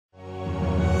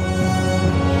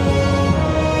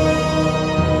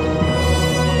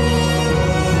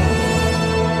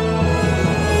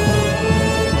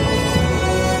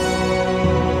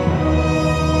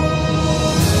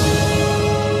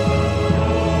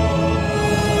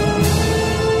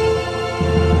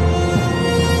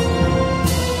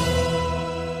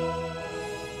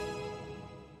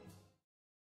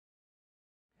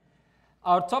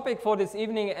Our topic for this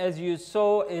evening, as you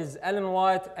saw, is Ellen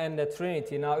White and the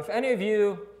Trinity. Now, if any of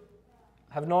you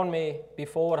have known me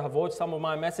before, have watched some of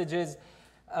my messages,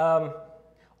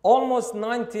 almost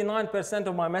 99%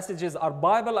 of my messages are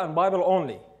Bible and Bible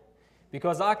only.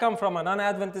 Because I come from a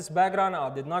non-Adventist background,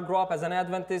 I did not grow up as an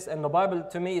Adventist, and the Bible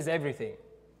to me is everything.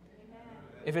 Amen.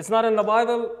 If it's not in the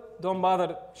Bible, don't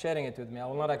bother sharing it with me. I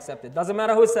will not accept it. Doesn't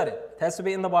matter who said it. It has to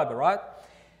be in the Bible, right?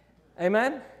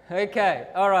 Amen? Okay,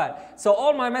 all right. So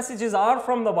all my messages are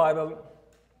from the Bible.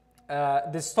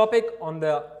 This topic on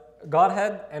the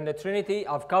Godhead and the Trinity,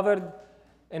 I've covered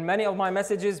in many of my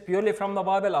messages purely from the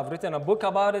Bible. I've written a book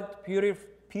about it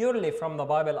purely from the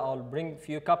Bible. I'll bring a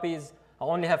few copies. I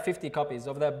only have 50 copies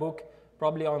of that book,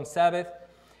 probably on Sabbath.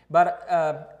 But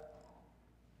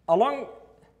along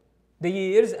the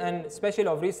years, and especially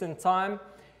of recent time,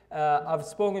 I've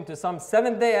spoken to some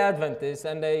Seventh-day Adventists,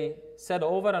 and they said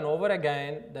over and over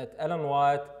again that Ellen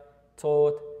White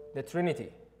taught the Trinity.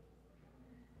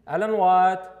 Ellen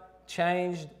White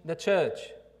changed the church.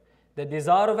 The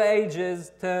desire of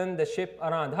ages turned the ship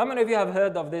around. How many of you have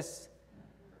heard of this?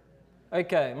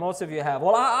 Okay, most of you have.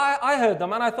 Well, I heard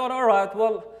them, and I thought, all right,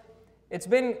 well, it's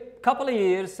been a couple of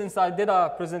years since I did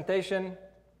a presentation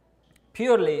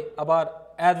purely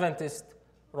about Adventist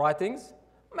writings.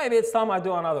 Maybe it's time I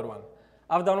do another one.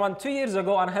 I've done one 2 years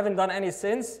ago and I haven't done any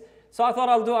since, so I thought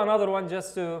I'll do another one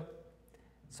just to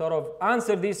sort of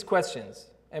answer these questions.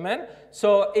 Amen?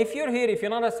 So if you're here, if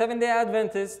you're not a Seventh-day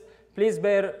Adventist, please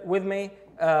bear with me.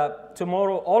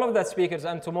 Tomorrow, all of the speakers,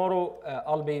 and tomorrow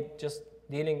I'll be just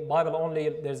dealing Bible only.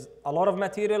 There's a lot of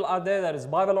material out there that is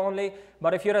Bible only,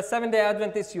 but if you're a Seventh-day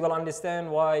Adventist, you will understand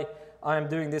why I am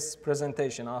doing this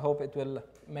presentation. I hope it will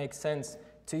make sense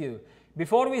to you.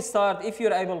 Before we start, if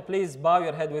you're able, please bow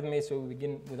your head with me so we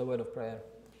begin with a word of prayer.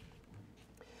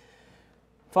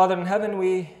 Father in heaven,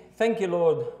 we thank you,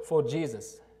 Lord, for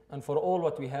Jesus and for all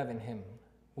what we have in him.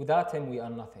 Without him, we are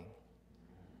nothing.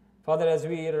 Father, as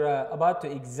we are about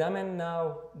to examine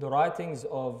now the writings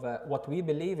of what we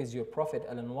believe is your prophet,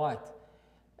 Ellen White,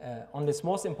 on this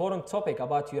most important topic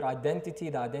about your identity,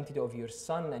 the identity of your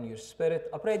Son and your Spirit,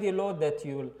 I pray, dear Lord, that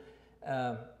you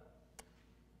will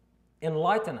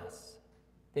enlighten us,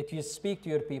 that you speak to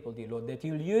your people, dear Lord, that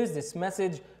you'll use this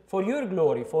message for your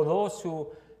glory, for those who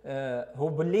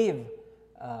believe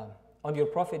on your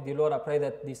prophet, dear Lord. I pray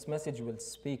that this message will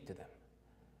speak to them.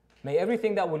 May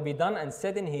everything that will be done and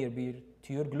said in here be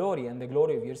to your glory and the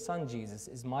glory of your Son, Jesus,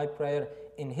 is my prayer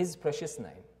in his precious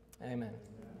name. Amen.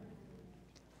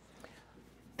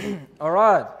 All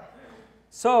right.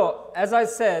 So, as I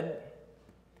said,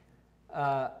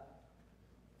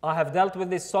 I have dealt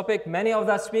with this topic. Many of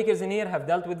the speakers in here have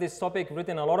dealt with this topic,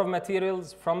 written a lot of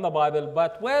materials from the Bible.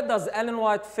 But where does Ellen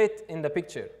White fit in the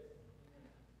picture?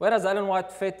 Where does Ellen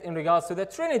White fit in regards to the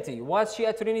Trinity? Was she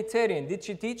a Trinitarian? Did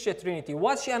she teach a Trinity?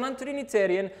 Was she a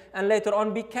non-Trinitarian and later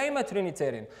on became a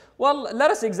Trinitarian? Well, let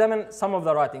us examine some of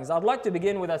the writings. I'd like to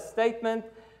begin with a statement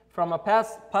from a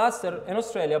pastor in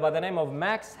Australia by the name of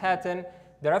Max Hatton.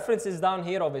 The reference is down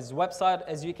here of his website,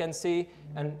 as you can see,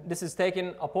 and this is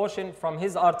taken a portion from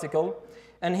his article.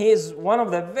 And he is one of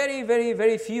the very, very,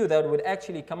 very few that would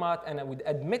actually come out and would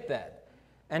admit that.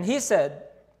 And he said,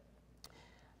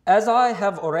 as I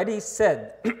have already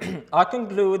said, I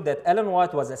conclude that Ellen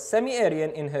White was a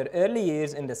semi-Arian in her early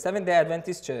years in the Seventh-day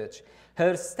Adventist Church.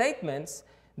 Her statements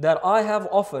that I have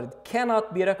offered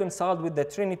cannot be reconciled with the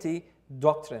Trinity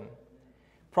doctrine.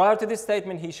 Prior to this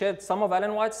statement, he shared some of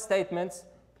Ellen White's statements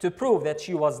to prove that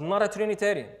she was not a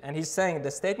Trinitarian. And he's saying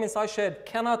the statements I shared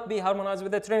cannot be harmonized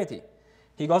with the Trinity.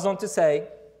 He goes on to say,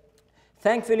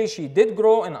 thankfully, she did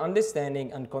grow in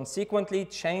understanding and consequently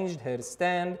changed her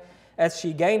stand as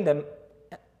she gained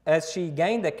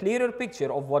a clearer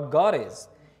picture of what God is.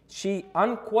 She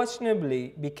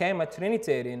unquestionably became a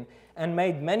Trinitarian and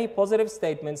made many positive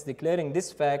statements declaring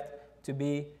this fact to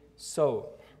be so.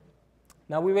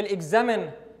 Now, we will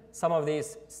examine some of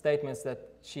these statements that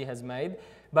she has made.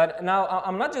 But now,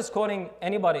 I'm not just quoting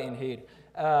anybody in here.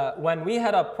 When we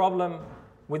had a problem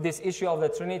with this issue of the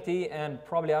Trinity, and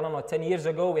probably, I don't know, 10 years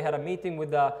ago, we had a meeting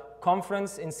with the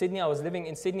conference in Sydney. I was living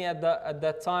in Sydney at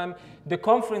that time. The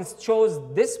conference chose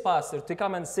this pastor to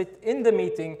come and sit in the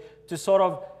meeting to sort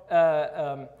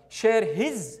of share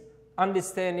his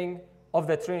understanding of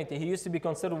the Trinity. He used to be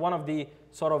considered one of the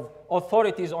sort of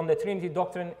authorities on the Trinity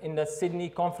doctrine in the Sydney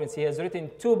conference. He has written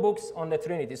 2 books on the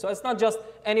Trinity. So it's not just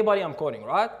anybody I'm quoting,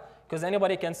 right? Because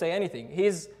anybody can say anything.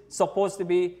 He's supposed to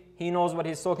be, he knows what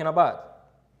he's talking about.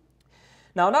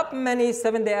 Now, not many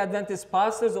Seventh-day Adventist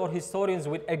pastors or historians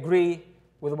would agree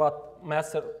with what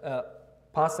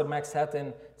Pastor Max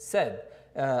Hatton said.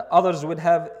 Others would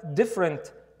have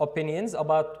different opinions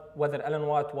about whether Ellen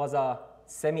White was a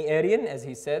semi-Arian, as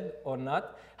he said, or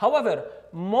not. However,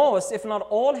 most, if not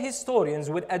all, historians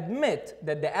would admit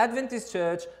that the Adventist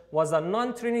church was a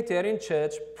non-Trinitarian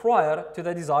church prior to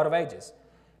the Desire of Ages.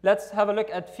 Let's have a look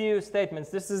at a few statements.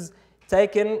 This is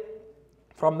taken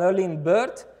from Merlin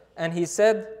Burt, and he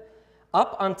said,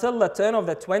 up until the turn of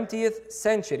the 20th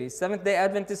century, Seventh-day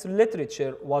Adventist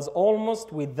literature was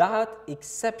almost without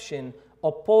exception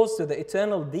opposed to the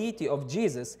eternal deity of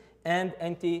Jesus and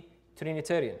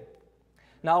anti-Trinitarian.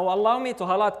 Now, allow me to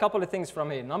highlight a couple of things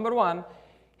from here. Number one,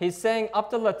 he's saying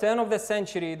up till the turn of the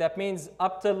century, that means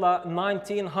up till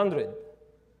 1900,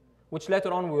 which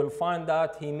later on we will find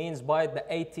out he means by the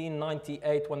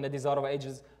 1898 when the Desire of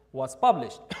Ages was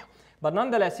published. But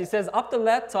nonetheless, he says up till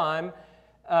that time,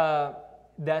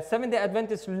 the Seventh-day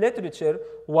Adventist literature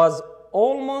was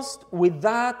almost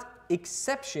without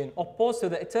exception opposed to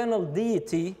the eternal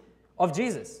deity of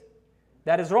Jesus.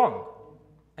 That is wrong,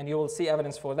 and you will see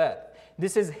evidence for that.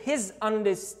 This is his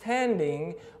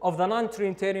understanding of the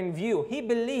non-Trinitarian view. He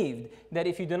believed that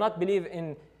if you do not believe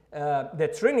in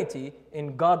the Trinity,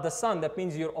 in God the Son, that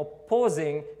means you're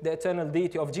opposing the eternal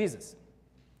deity of Jesus.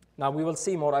 Now, we will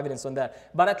see more evidence on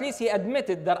that. But at least he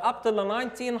admitted that up till the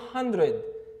 1900,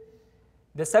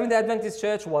 the Seventh-day Adventist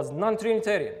Church was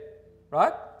non-Trinitarian,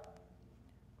 right?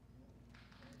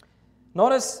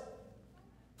 Notice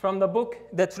from the book,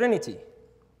 The Trinity,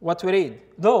 what we read.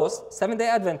 Those Seventh-day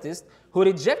Adventists who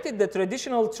rejected the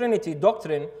traditional Trinity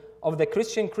doctrine of the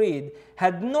Christian creed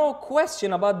had no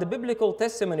question about the biblical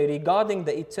testimony regarding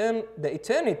the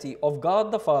eternity of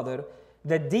God the Father,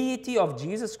 the deity of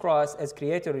Jesus Christ as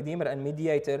Creator, Redeemer, and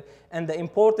Mediator, and the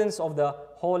importance of the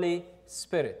Holy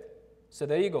Spirit. So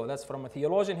there you go. That's from a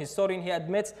theologian, historian. He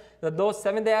admits that those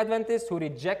Seventh-day Adventists who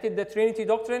rejected the Trinity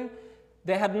doctrine,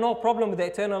 they had no problem with the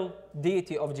eternal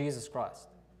deity of Jesus Christ.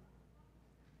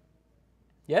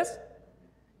 Yes?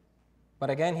 But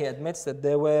again, he admits that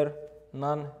they were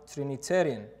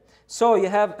non-Trinitarian. So you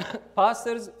have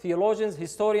pastors, theologians,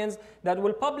 historians that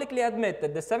will publicly admit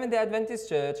that the Seventh-day Adventist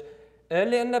Church,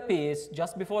 early in the piece,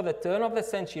 just before the turn of the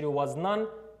century, was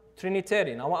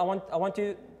non-Trinitarian. I want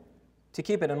you to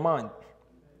keep it in mind.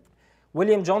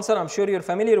 William Johnson, I'm sure you're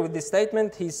familiar with this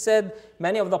statement. He said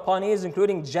many of the pioneers,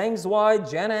 including James White,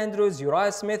 Jan Andrews,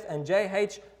 Uriah Smith, and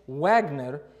J.H.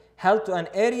 Wagner, held to an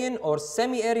Arian or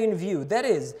semi-Arian view. That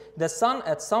is, the Son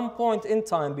at some point in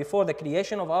time before the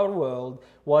creation of our world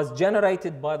was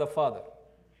generated by the Father.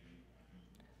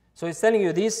 So he's telling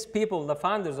you these people, the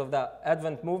founders of the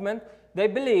Advent movement, they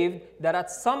believed that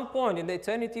at some point in the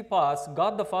eternity past,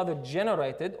 God the Father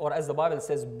generated, or as the Bible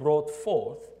says, brought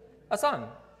forth a Son.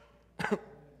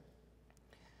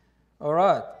 All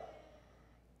right.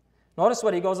 Notice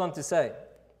what he goes on to say.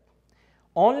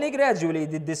 Only gradually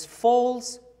did this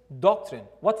false doctrine.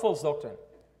 What false doctrine?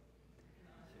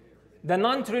 The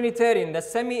non-Trinitarian, the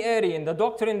semi-Arian, the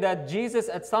doctrine that Jesus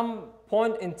at some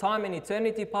point in time in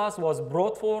eternity past was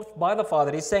brought forth by the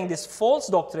Father. He's saying this false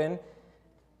doctrine,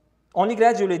 only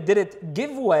gradually did it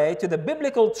give way to the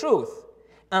biblical truth,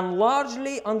 and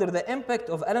largely under the impact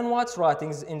of Ellen White's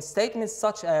writings in statements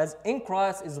such as, in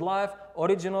Christ is life,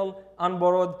 original,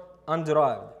 unborrowed,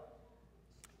 underived.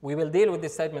 We will deal with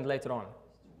this statement later on.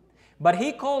 But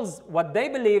he calls what they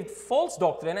believed false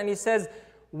doctrine, and he says,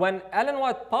 when Ellen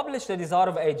White published The Desire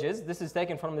of Ages, this is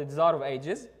taken from The Desire of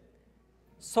Ages,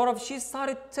 sort of she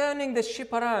started turning the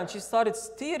ship around. She started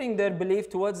steering their belief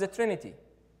towards the Trinity.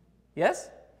 Yes?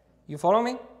 You follow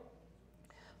me?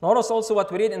 Notice also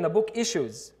what we read in the book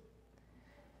Issues.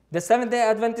 The Seventh-day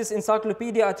Adventist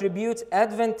Encyclopedia attributes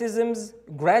Adventism's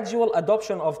gradual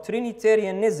adoption of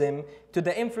Trinitarianism to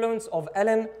the influence of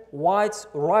Ellen White's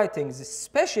writings,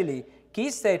 especially key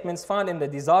statements found in The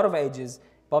Desire of Ages,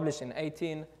 published in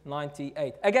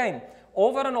 1898. Again,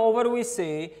 over and over we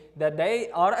see that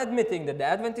they are admitting that the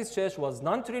Adventist Church was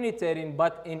non-Trinitarian,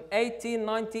 but in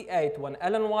 1898, when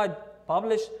Ellen White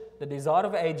published The Desire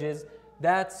of Ages,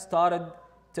 that started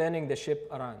turning the ship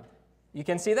around. You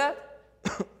can see that?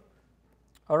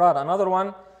 All right, another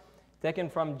one taken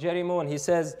from Jerry Moon. He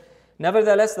says,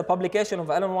 nevertheless, the publication of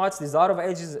Ellen White's Desire of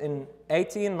Ages in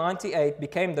 1898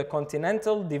 became the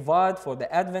continental divide for the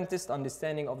Adventist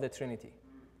understanding of the Trinity.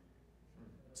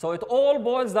 So it all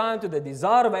boils down to the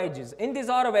Desire of Ages. In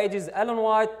Desire of Ages, Ellen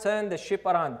White turned the ship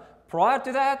around. Prior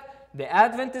to that, the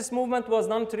Adventist movement was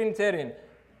non-Trinitarian.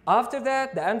 After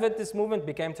that, the Adventist movement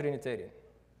became Trinitarian.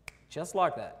 Just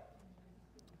like that.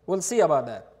 We'll see about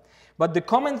that. But the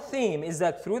common theme is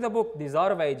that through the book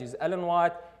Desire of Ages, Ellen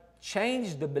White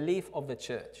changed the belief of the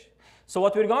church. So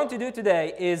what we're going to do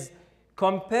today is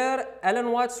compare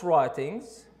Ellen White's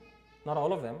writings, not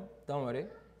all of them, don't worry,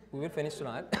 we will finish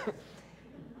tonight,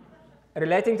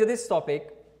 relating to this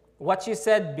topic, what she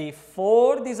said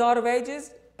before Desire of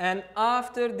Ages and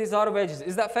after Desire of Ages.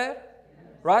 Is that fair?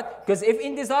 Right? Because if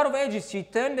in Desire of Ages she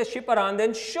turned the ship around,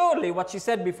 then surely what she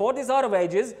said before Desire of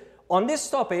Ages on this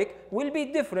topic will be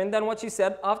different than what she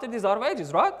said after Desire of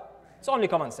Ages, right? It's only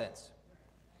common sense.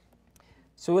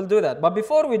 So we'll do that. But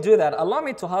before we do that, allow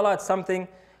me to highlight something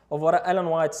of what Ellen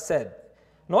White said.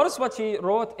 Notice what she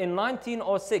wrote in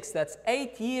 1906, that's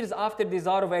 8 years after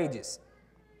Desire of Ages.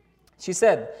 She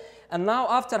said, and now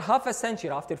after half a century,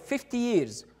 after 50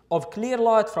 years of clear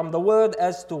light from the Word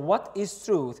as to what is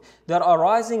truth, there are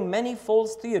rising many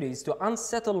false theories to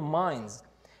unsettle minds.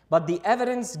 But the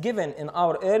evidence given in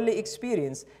our early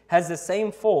experience has the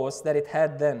same force that it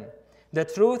had then. The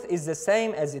truth is the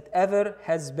same as it ever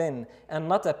has been, and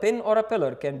not a pin or a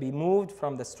pillar can be moved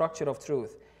from the structure of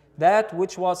truth. That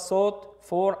which was sought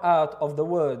for out of the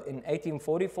Word in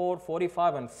 1844,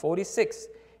 45, and 46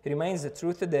 remains the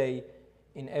truth today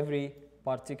in every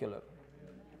particular.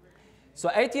 So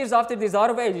 8 years after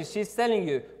Desire of Ages, she's telling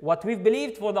you what we've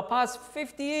believed for the past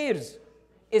 50 years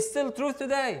is still truth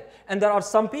today. And there are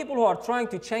some people who are trying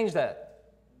to change that.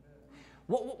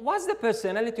 Was the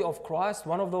personality of Christ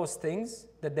one of those things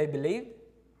that they believed?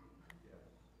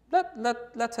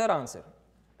 Let her answer.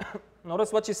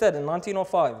 Notice what she said in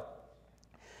 1905.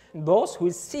 Those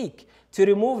who seek to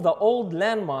remove the old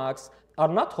landmarks are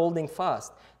not holding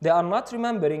fast. They are not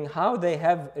remembering how they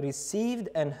have received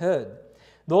and heard.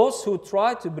 Those who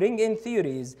try to bring in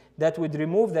theories that would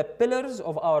remove the pillars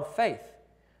of our faith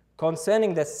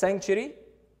concerning the sanctuary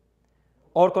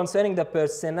or concerning the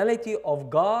personality of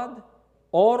God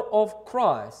or of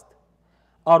Christ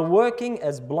are working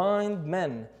as blind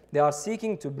men. They are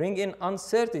seeking to bring in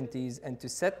uncertainties and to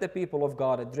set the people of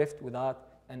God adrift without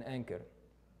an anchor.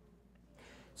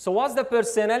 So was the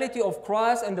personality of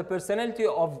Christ and the personality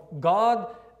of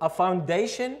God a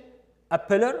foundation, a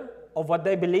pillar of what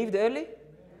they believed early?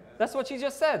 That's what she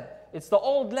just said. It's the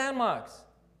old landmarks.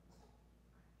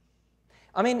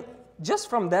 I mean, just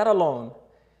from that alone,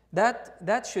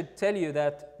 that should tell you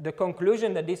that the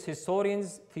conclusion that these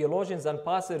historians, theologians, and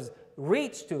pastors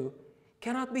reach to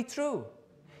cannot be true.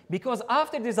 Because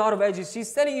after Desire of Ages,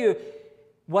 she's telling you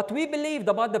what we believed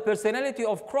about the personality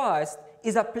of Christ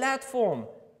is a platform.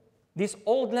 These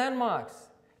old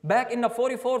landmarks, back in the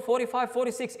 44, 45,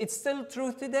 46, it's still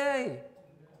true today.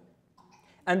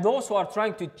 And those who are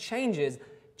trying to change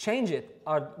it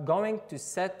are going to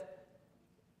set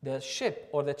the ship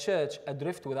or the church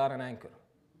adrift without an anchor.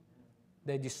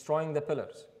 They're destroying the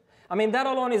pillars. I mean, that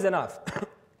alone is enough.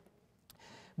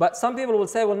 But some people will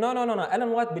say, well, no.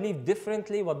 Ellen White believed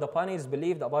differently what the pioneers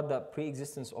believed about the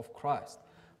pre-existence of Christ.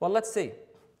 Well, let's see.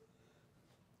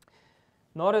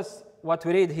 Notice what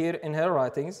we read here in her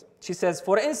writings. She says,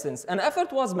 for instance, an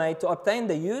effort was made to obtain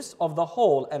the use of the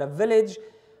hall at a village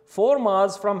 4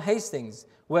 miles from Hastings,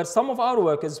 where some of our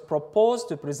workers proposed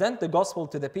to present the gospel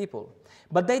to the people.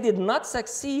 But they did not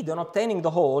succeed in obtaining the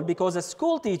hall because a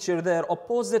school teacher there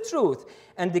opposed the truth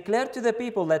and declared to the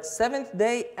people that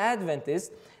Seventh-day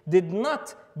Adventists did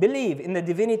not believe in the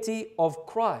divinity of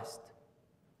Christ.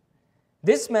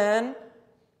 This man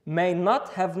may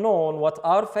not have known what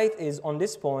our faith is on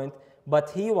this point, but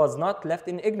he was not left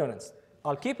in ignorance.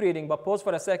 I'll keep reading, but pause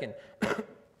for a second.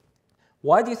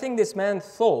 Why do you think this man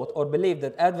thought or believed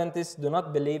that Adventists do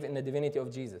not believe in the divinity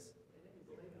of Jesus?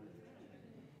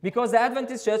 Because the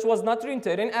Adventist church was not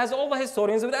Trinitarian, as all the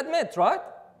historians would admit, right?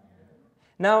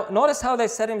 Now, notice how they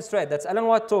set him straight. That's Ellen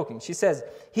White talking. She says,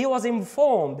 he was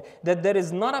informed that there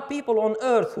is not a people on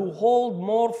earth who hold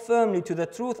more firmly to the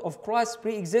truth of Christ's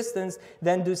pre-existence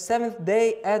than do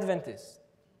Seventh-day Adventists.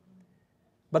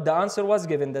 But the answer was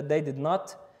given that they did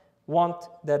not want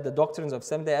that the doctrines of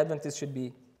Seventh-day Adventists should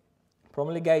be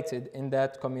promulgated in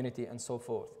that community and so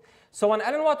forth. So when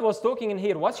Ellen White was talking in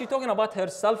here, was she talking about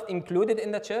herself included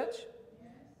in the church?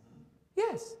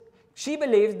 Yes. She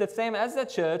believed the same as the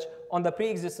church on the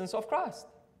pre-existence of Christ.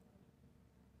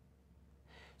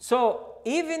 So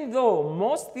even though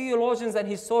most theologians and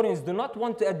historians do not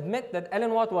want to admit that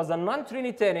Ellen White was a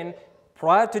non-Trinitarian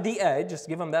prior to the age, just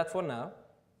give them that for now,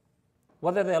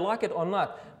 whether they like it or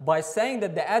not, by saying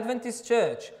that the Adventist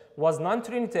church was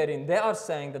non-Trinitarian, they are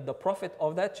saying that the prophet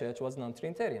of that church was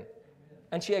non-Trinitarian.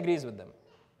 And she agrees with them.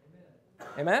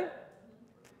 Amen?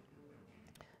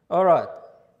 All right.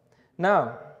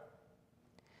 Now,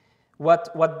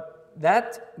 what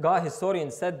that guy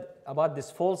historian said about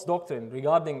this false doctrine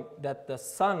regarding that the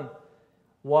Son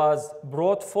was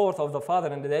brought forth of the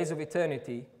Father in the days of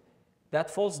eternity, that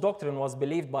false doctrine was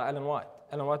believed by Ellen White.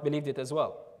 Ellen White believed it as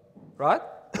well. Right?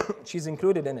 She's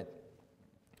included in it.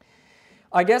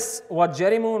 I guess what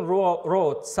Jerry Moon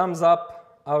wrote sums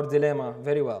up our dilemma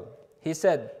very well. He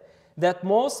said that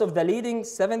most of the leading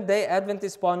Seventh-day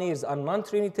Adventist pioneers and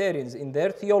non-Trinitarians in their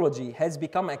theology has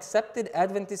become accepted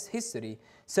Adventist history,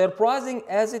 surprising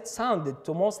as it sounded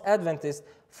to most Adventists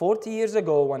 40 years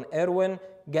ago when Erwin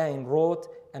Gain wrote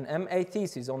an MA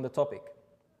thesis on the topic.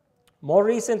 More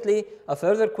recently, a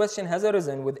further question has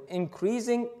arisen with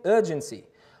increasing urgency.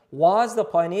 Was the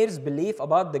pioneers' belief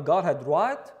about the Godhead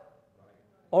right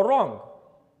or wrong?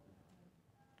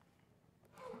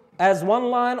 As one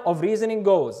line of reasoning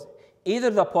goes, either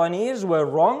the pioneers were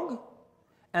wrong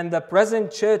and the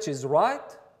present church is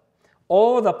right,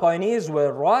 or the pioneers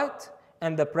were right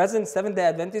and the present Seventh-day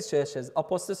Adventist church has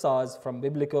apostatized from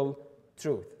biblical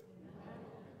truth.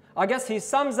 I guess he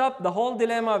sums up the whole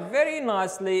dilemma very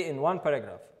nicely in one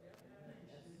paragraph.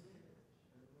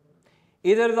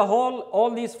 Either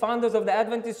all these founders of the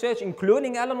Adventist church,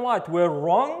 including Ellen White, were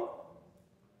wrong,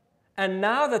 and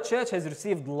now the church has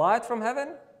received light from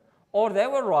heaven, or they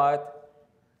were right,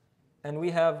 and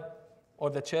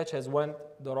the church has went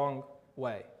the wrong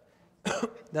way.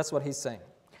 That's what he's saying.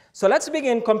 So let's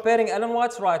begin comparing Ellen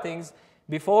White's writings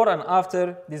before and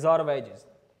after Desire of Ages.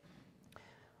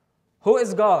 Who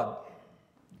is God?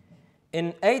 In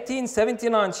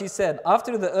 1879, she said,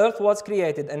 after the earth was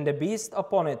created and the beast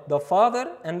upon it, the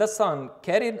Father and the Son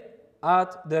carried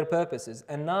out their purposes.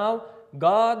 And now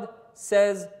God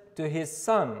says to his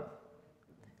Son,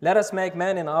 let us make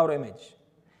man in our image.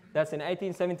 That's in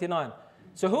 1879.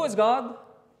 So who is God?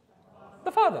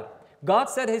 The Father. God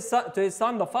said to his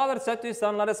Son, the Father said to his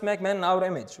Son, let us make man in our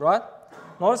image, right?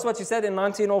 Notice what she said in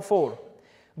 1904.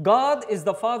 God is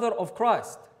the Father of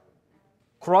Christ.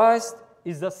 Christ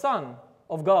is the Son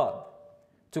of God.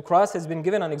 To Christ has been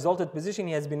given an exalted position.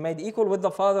 He has been made equal with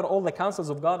the Father. All the counsels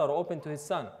of God are open to his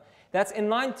Son. That's in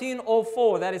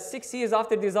 1904. That is 6 years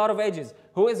after Desire of Ages.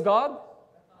 Who is God?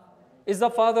 Is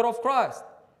the Father of Christ.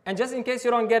 And just in case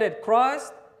you don't get it,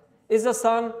 Christ is the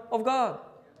Son of God.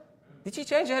 Did she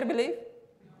change her belief?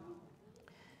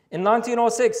 In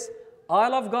 1906, I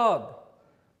love God.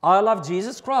 I love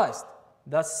Jesus Christ,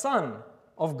 the Son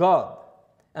of God.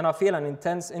 And I feel an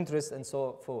intense interest and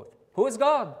so forth. Who is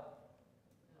God?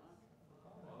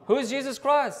 Who is Jesus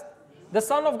Christ? The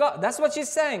Son of God. That's what she's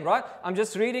saying, right? I'm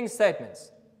just reading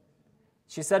statements.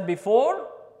 She said before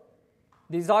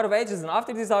Desire of Ages and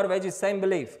after Desire of Ages, same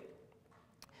belief.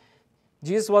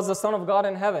 Jesus was the Son of God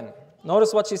in heaven.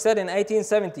 Notice what she said in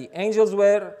 1870.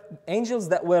 Angels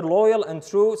that were loyal and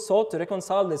true sought to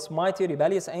reconcile this mighty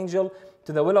rebellious angel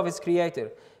to the will of his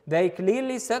Creator. They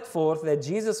clearly set forth that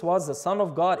Jesus was the Son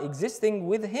of God existing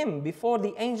with him before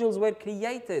the angels were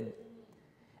created,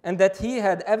 and that he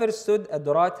had ever stood at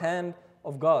the right hand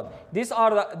of God. These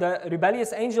are the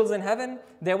rebellious angels in heaven.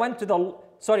 They went to the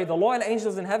loyal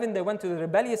angels in heaven. They went to the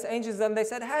rebellious angels and they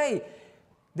said, hey,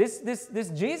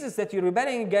 this Jesus that you're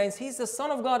rebelling against, he's the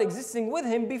Son of God existing with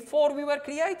him before we were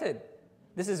created.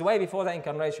 This is way before the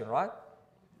incarnation, right?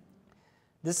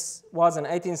 This was in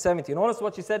 1870. Notice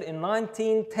what she said in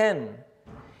 1910.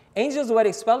 Angels were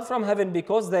expelled from heaven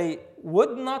because they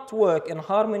would not work in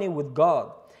harmony with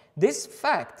God. This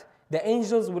fact, the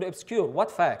angels would obscure.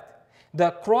 What fact?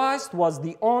 That Christ was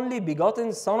the only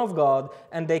begotten Son of God,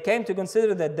 and they came to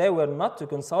consider that they were not to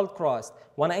consult Christ.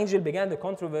 One angel began the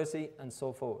controversy, and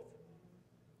so forth.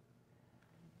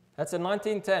 That's in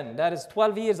 1910. That is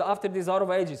 12 years after Desire of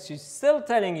Ages. She's still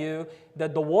telling you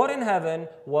that the war in heaven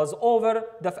was over,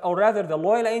 or rather the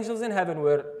loyal angels in heaven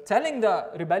were telling the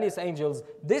rebellious angels,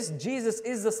 this Jesus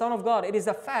is the Son of God. It is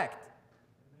a fact.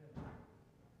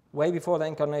 Way before the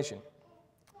incarnation.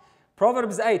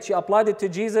 Proverbs 8, she applied it to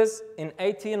Jesus in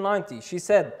 1890. She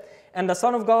said, and the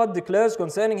Son of God declares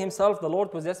concerning himself, the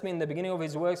Lord possessed me in the beginning of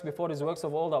his works, before his works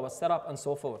of old I was set up, and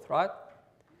so forth, right?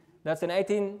 That's in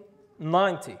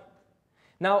 1890.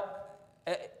 Now,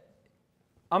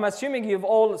 I'm assuming you've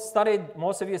all studied,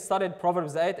 most of you studied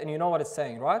Proverbs 8, and you know what it's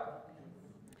saying, right?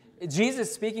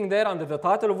 Jesus speaking there under the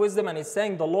title of wisdom, and he's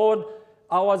saying, the Lord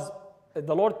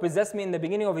possessed me in the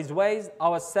beginning of his ways. I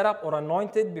was set up or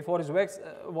anointed before his works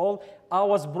of old. I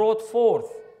was brought forth.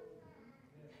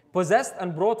 Possessed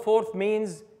and brought forth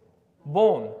means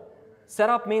born. Set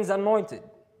up means anointed,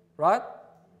 right?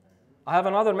 I have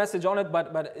another message on it,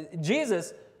 but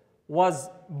Jesus was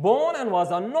born and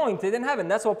was anointed in heaven.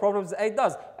 That's what Proverbs 8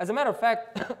 does. As a matter of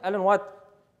fact, Ellen White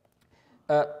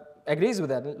agrees with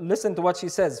that. Listen to what she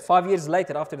says 5 years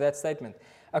later after that statement.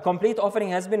 A complete offering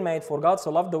has been made, for God so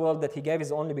loved the world that he gave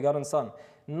his only begotten Son.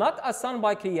 Not a son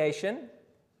by creation,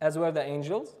 as were the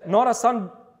angels, nor a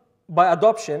son by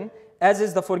adoption, as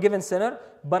is the forgiven sinner,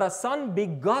 but a son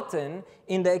begotten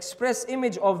in the express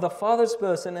image of the Father's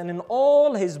person, and in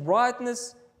all his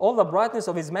brightness, all the brightness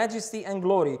of his majesty and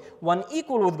glory, one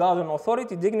equal with God in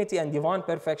authority, dignity, and divine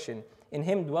perfection. In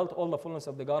him dwelt all the fullness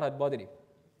of the Godhead bodily.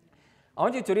 I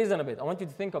want you to reason a bit. I want you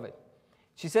to think of it.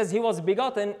 She says he was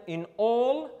begotten in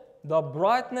all the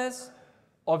brightness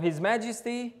of his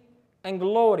majesty and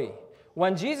glory.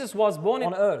 When Jesus was born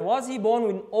on earth, was he born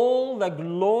in all the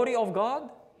glory of God?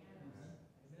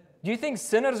 Do you think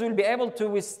sinners will be able to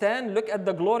withstand, look at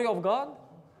the glory of God?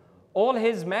 All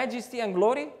his majesty and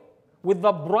glory? With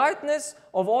the brightness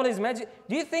of all his majesty.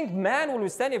 Do you think man will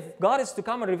withstand if God is to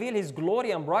come and reveal his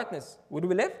glory and brightness? Would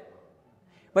we live?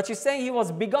 But she's saying he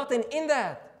was begotten in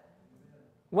that.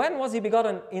 When was he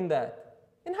begotten in that?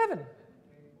 In heaven.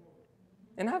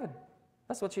 In heaven.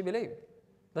 That's what she believed.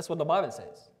 That's what the Bible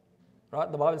says.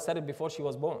 Right? The Bible said it before she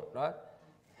was born. Right?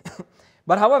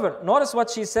 But however, notice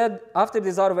what she said after the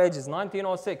Desire of Ages,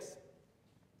 1906.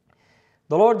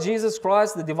 The Lord Jesus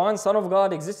Christ, the divine Son of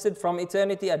God, existed from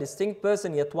eternity, a distinct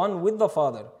person, yet one with the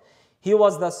Father. He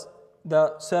was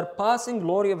the surpassing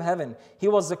glory of heaven. He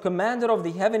was the commander of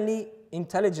the heavenly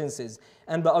intelligences,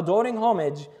 and the adoring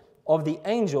homage of the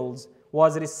angels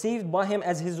was received by him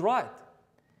as his right.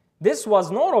 This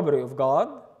was no robbery of God,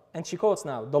 and she quotes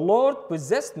now, the Lord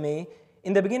possessed me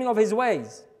in the beginning of his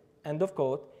ways. End of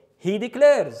quote. He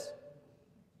declares.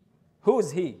 Who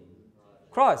is he?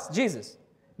 Christ, Jesus.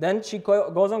 Then she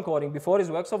goes on quoting, before his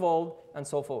works of old, and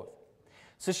so forth.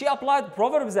 So she applied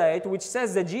Proverbs 8, which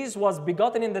says that Jesus was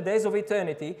begotten in the days of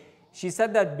eternity. She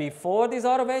said that before the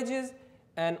Desire of Ages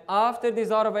and after the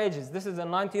Desire of Ages. This is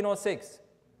in 1906.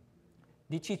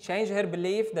 Did she change her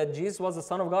belief that Jesus was the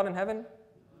Son of God in heaven?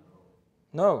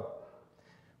 No.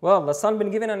 Well, the Son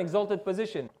been given an exalted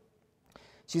position.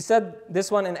 She said this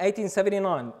one in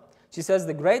 1879. She says,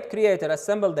 the great Creator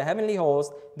assembled the heavenly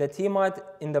host that he might,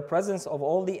 in the presence of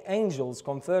all the angels,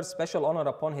 confer special honor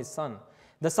upon his Son.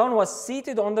 The Son was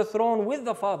seated on the throne with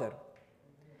the Father,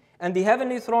 and the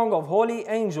heavenly throng of holy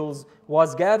angels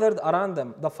was gathered around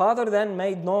them. The Father then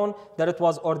made known that it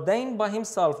was ordained by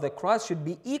himself that Christ should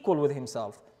be equal with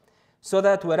himself, so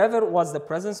that wherever was the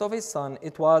presence of his Son,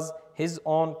 it was his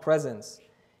own presence.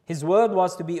 His word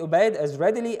was to be obeyed as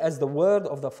readily as the word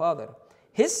of the Father.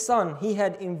 His Son he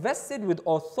had invested with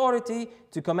authority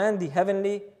to command the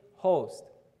heavenly host.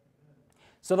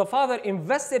 So the Father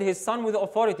invested his Son with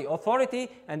authority. Authority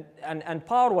and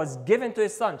power was given to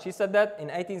his Son. She said that in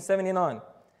 1879.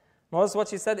 Notice what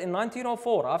she said in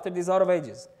 1904, after the Desire of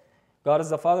Ages. God is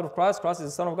the Father of Christ. Christ is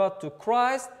the Son of God. To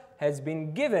Christ has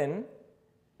been given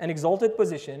an exalted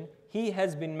position. He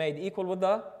has been made equal with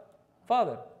the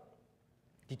Father.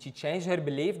 Did she change her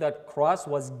belief that Christ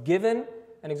was given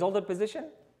an exalted position?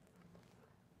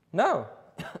 No.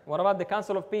 What about the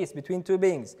Council of Peace between two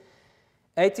beings?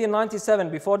 1897,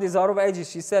 before the Desire of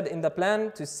Ages, she said, in the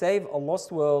plan to save a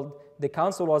lost world, the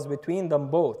council was between them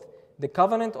both. The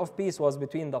covenant of peace was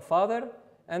between the Father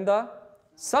and the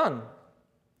Son.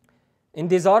 In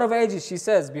Desire of Ages, she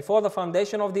says, before the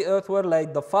foundation of the earth were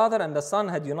laid, the Father and the Son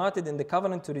had united in the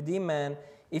covenant to redeem man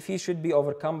if he should be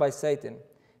overcome by Satan.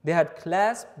 They had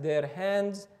clasped their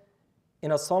hands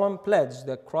in a solemn pledge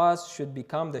that Christ should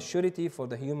become the surety for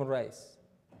the human race.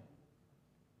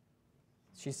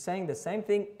 She's saying the same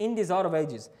thing in Desire of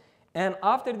Ages. And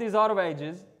after Desire of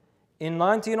Ages, in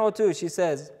 1902, she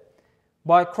says,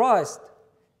 by Christ,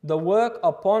 the work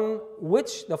upon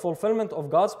which the fulfillment of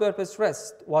God's purpose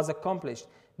rests was accomplished.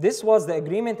 This was the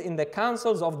agreement in the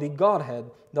councils of the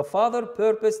Godhead. The Father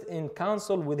purposed in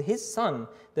council with his Son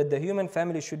that the human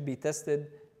family should be tested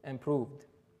and proved.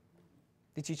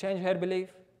 Did she change her belief?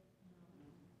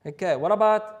 Okay, what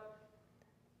about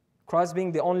Christ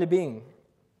being the only being?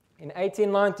 In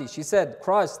 1890, she said,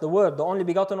 Christ, the Word, the only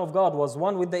begotten of God, was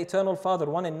one with the eternal Father,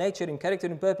 one in nature, in character,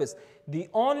 in purpose, the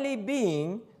only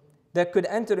being that could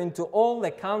enter into all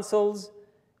the counsels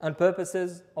and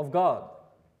purposes of God.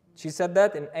 She said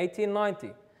that in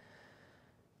 1890.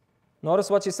 Notice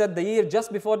what she said the year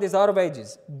just before the Desire of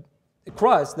Ages.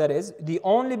 Christ, that is, the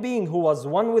only being who was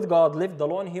one with God, lived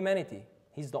alone in humanity.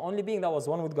 He's the only being that was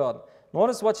one with God.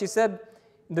 Notice what she said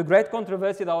in the great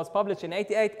controversy that was published in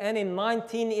 88 and in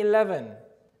 1911.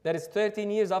 That is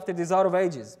 13 years after the Desire of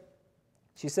Ages.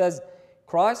 She says,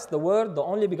 Christ, the Word, the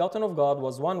only begotten of God,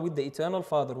 was one with the eternal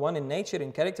Father, one in nature,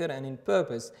 in character, and in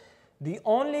purpose, the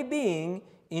only being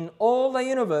in all the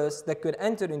universe that could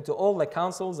enter into all the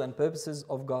counsels and purposes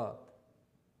of God.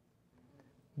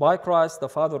 By Christ, the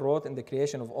Father wrought in the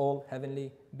creation of all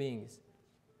heavenly beings.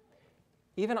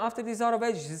 Even after the Desire of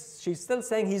Ages, she's still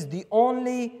saying he's the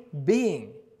only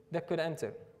being that could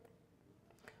enter.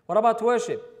 What about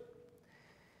worship?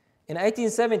 In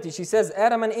 1870, she says,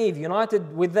 Adam and Eve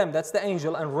united with them, that's the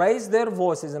angel, and raised their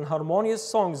voices in harmonious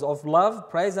songs of love,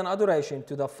 praise, and adoration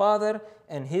to the Father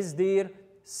and His dear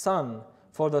Son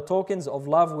for the tokens of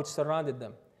love which surrounded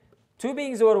them. Two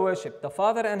beings were worshipped, the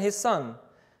Father and His Son.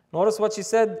 Notice what she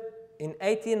said in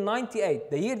 1898,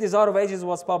 the year Desire of Ages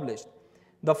was published.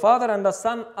 The Father and the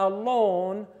Son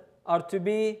alone are to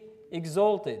be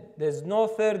exalted. There's no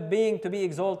third being to be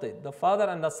exalted. The Father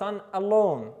and the Son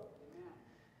alone.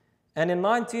 And in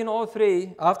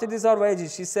 1903, after Desire of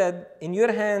Ages, she said, in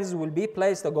your hands will be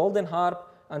placed a golden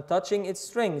harp, and touching its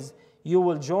strings, you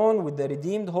will join with the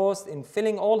redeemed host in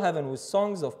filling all heaven with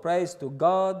songs of praise to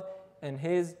God and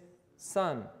His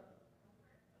Son.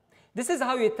 This is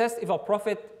how you test if a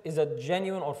prophet is a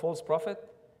genuine or false prophet.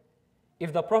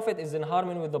 If the prophet is in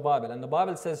harmony with the Bible, and the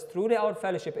Bible says, truly our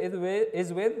fellowship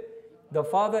is with the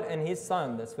Father and His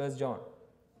Son. That's 1 John.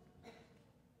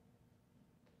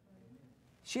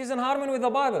 She's in harmony with the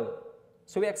Bible,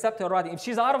 so we accept her writing. If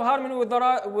she's out of harmony with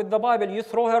the Bible, you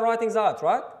throw her writings out,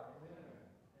 right?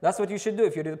 That's what you should do.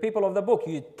 If you're the people of the book,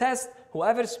 you test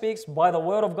whoever speaks by the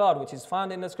word of God, which is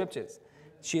found in the scriptures.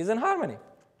 She is in harmony.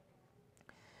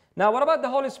 Now, what about the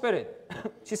Holy Spirit?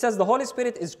 She says the Holy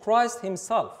Spirit is Christ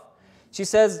Himself. She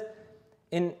says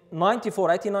in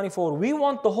 1894, we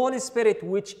want the Holy Spirit,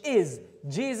 which is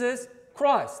Jesus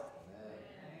Christ.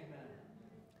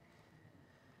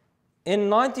 In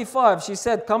 95, she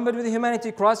said, compared with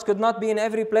humanity, Christ could not be in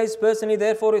every place personally.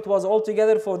 Therefore, it was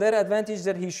altogether for their advantage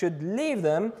that He should leave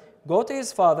them, go to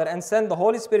His Father, and send the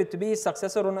Holy Spirit to be His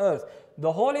successor on earth.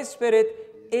 The Holy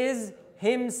Spirit is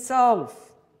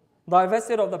Himself,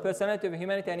 divested of the personality of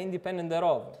humanity and independent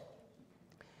thereof.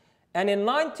 And in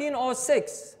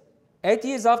 1906, 8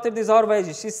 years after Desire of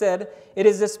Ages, she said, it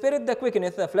is the Spirit that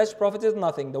quickeneth, the flesh profiteth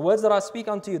nothing. The words that I speak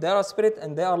unto you, they are spirit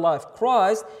and they are life.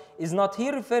 Christ is not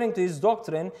here referring to His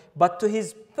doctrine, but to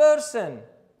His person,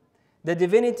 the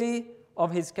divinity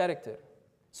of His character.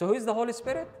 So who is the Holy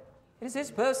Spirit? It is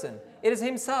His person. It is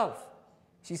Himself.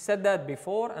 She said that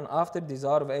before and after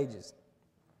Desire of Ages.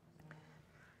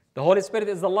 The Holy Spirit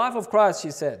is the life of Christ,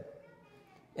 she said.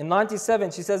 In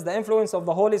 97, she says the influence of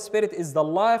the Holy Spirit is the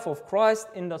life of Christ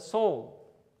in the soul.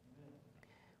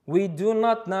 We do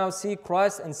not now see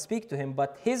Christ and speak to Him,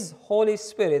 but His Holy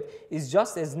Spirit is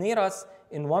just as near us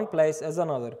in one place as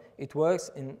another. It works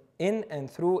in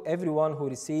and through everyone who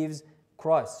receives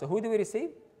Christ. So who do we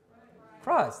receive?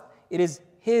 Christ. It is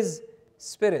His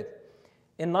Spirit.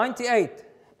 In 98,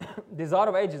 Desire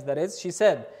of Ages, that is, she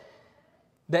said,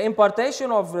 the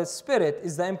impartation of the Spirit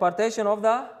is the impartation of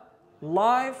the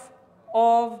life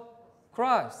of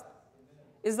Christ.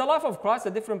 Is the life of Christ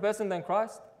a different person than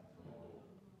Christ?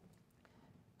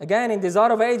 Again, in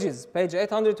Desire of Ages, page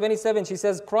 827, she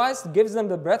says, Christ gives them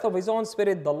the breath of His own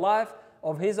Spirit, the life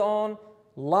of His own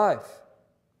life.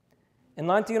 In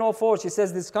 1904, she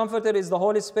says, this Comforter is the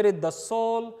Holy Spirit, the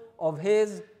soul of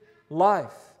His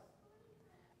life.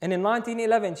 And in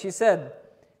 1911, she said,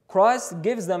 Christ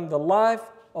gives them the life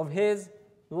of His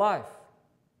life.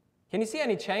 Can you see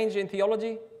any change in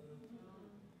theology?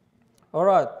 All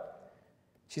right.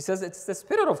 She says it's the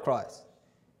Spirit of Christ.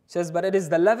 She says, but it is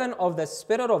the leaven of the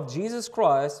Spirit of Jesus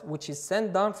Christ, which is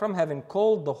sent down from heaven,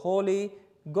 called the Holy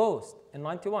Ghost, in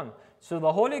 91. So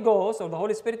the Holy Ghost, or the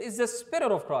Holy Spirit, is the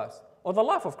Spirit of Christ, or the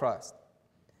life of Christ.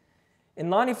 In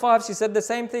 95, she said the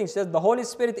same thing. She said, the Holy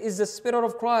Spirit is the Spirit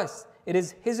of Christ. It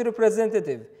is His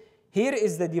representative. Here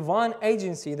is the divine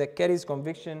agency that carries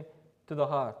conviction to the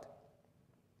heart.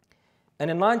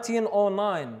 And in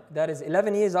 1909, that is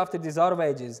 11 years after Desire of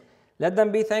Ages, let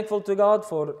them be thankful to God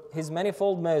for His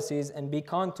manifold mercies and be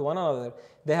kind to one another.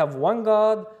 They have one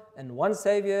God and one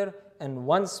Savior and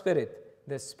one Spirit.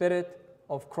 The Spirit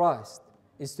of Christ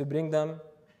is to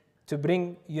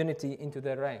bring unity into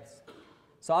their ranks.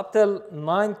 So up till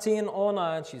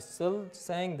 1909, she's still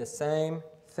saying the same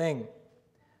thing.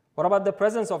 What about the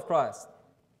presence of Christ?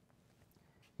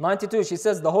 92, she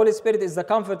says, the Holy Spirit is the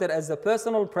Comforter as the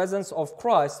personal presence of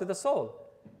Christ to the soul.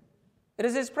 It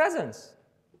is His presence.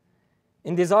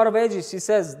 In Desire of Ages, she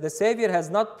says, the Savior has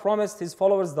not promised His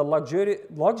followers the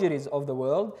luxuries of the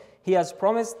world. He has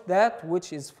promised that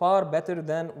which is far better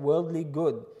than worldly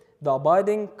good, the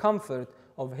abiding comfort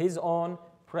of His own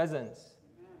presence.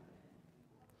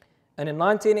 And in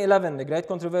 1911, the great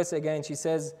controversy again, she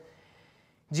says,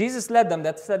 Jesus led them,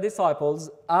 that's the disciples,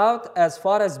 out as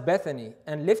far as Bethany,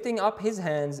 and lifting up His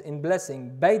hands in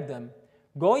blessing, bade them,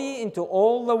 go ye into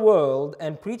all the world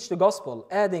and preach the gospel,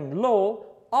 adding, lo,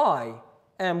 I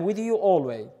am with you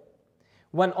always.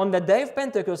 When on the day of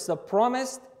Pentecost the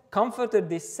promised Comforter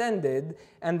descended,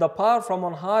 and the power from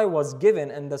on high was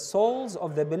given, and the souls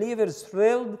of the believers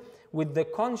thrilled with the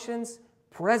conscious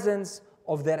presence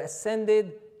of their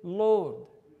ascended Lord.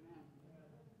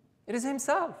 It is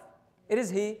Himself. It is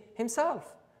He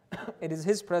Himself. It is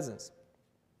His presence.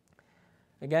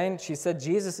 Again, she said,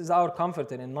 Jesus is our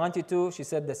comforter. In 92, she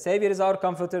said, the Savior is our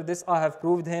comforter. This I have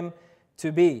proved Him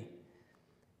to be.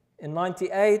 In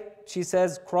 98, she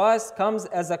says, Christ comes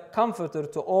as a comforter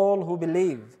to all who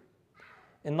believe.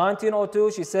 In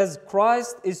 1902, she says,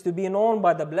 Christ is to be known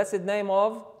by the blessed name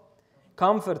of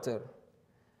Comforter.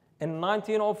 In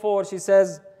 1904, she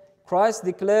says, Christ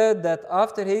declared that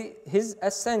after His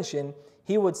ascension,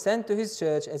 He would send to His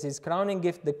church as His crowning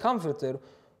gift the Comforter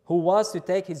who was to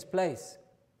take His place.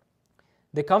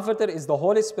 The Comforter is the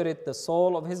Holy Spirit, the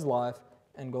soul of His life,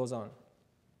 and goes on.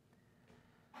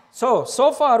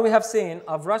 So far we have seen,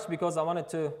 I've rushed because I wanted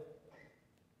to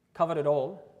cover it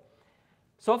all.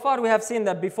 So far we have seen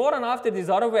that before and after the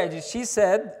desire of ages, she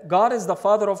said, God is the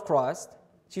Father of Christ.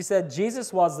 She said,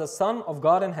 Jesus was the Son of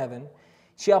God in heaven.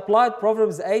 She applied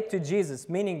Proverbs 8 to Jesus,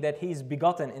 meaning that He is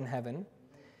begotten in heaven.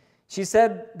 She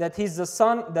said that He's the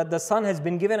Son, that the Son has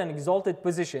been given an exalted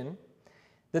position,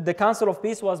 that the counsel of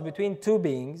peace was between two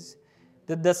beings,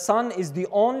 that the Son is the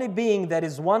only being that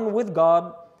is one with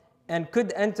God and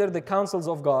could enter the counsels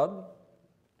of God.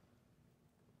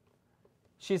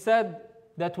 She said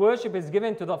that worship is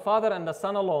given to the Father and the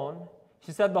Son alone.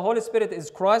 She said the Holy Spirit is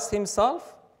Christ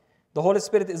Himself. The Holy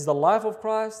Spirit is the life of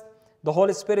Christ. The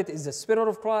Holy Spirit is the Spirit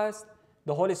of Christ.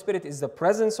 The Holy Spirit is the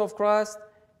presence of Christ.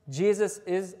 Jesus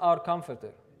is our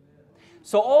Comforter.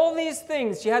 So all these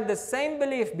things, she had the same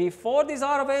belief before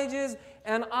desire of ages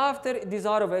and after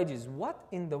desire of ages. What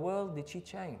in the world did she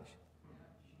change?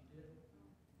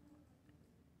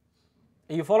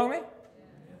 Are you following me?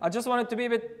 I just wanted to be a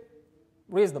bit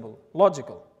reasonable,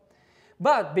 logical.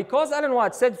 But because Ellen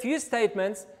White said few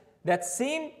statements that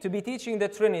seemed to be teaching the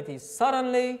Trinity,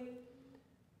 suddenly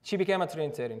she became a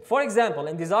Trinitarian. For example,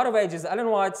 in Desire of Ages, Ellen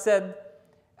White said,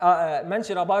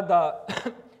 mentioned about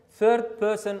the third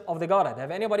person of the Godhead.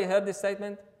 Have anybody heard this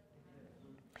statement?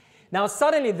 Now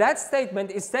suddenly that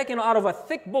statement is taken out of a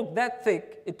thick book, that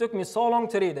thick. It took me so long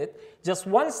to read it. Just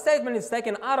one statement is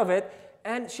taken out of it,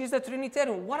 and she's a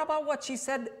Trinitarian. What about what she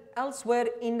said elsewhere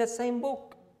in the same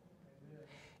book?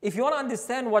 If you want to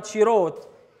understand what she wrote,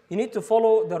 you need to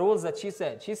follow the rules that she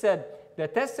said. She said, the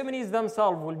testimonies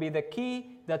themselves will be the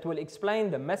key that will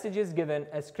explain the messages given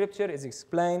as Scripture is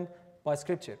explained by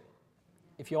Scripture.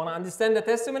 If you want to understand the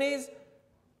testimonies,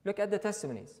 look at the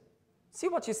testimonies. See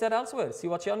what she said elsewhere. See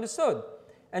what she understood.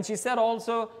 And she said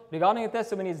also, regarding the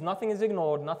testimonies, nothing is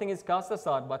ignored, nothing is cast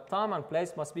aside, but time and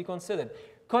place must be considered.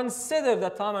 Consider the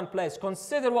time and place.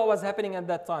 Consider what was happening at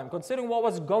that time. Consider what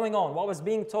was going on, what was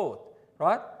being taught.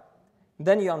 Right?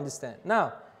 Then you understand.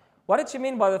 Now, what did she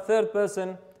mean by the third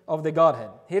person of the Godhead?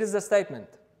 Here is the statement.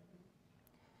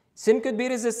 Sin could be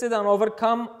resisted and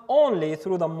overcome only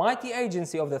through the mighty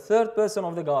agency of the third person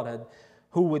of the Godhead,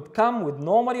 who would come with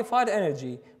no modified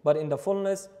energy, but in the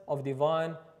fullness of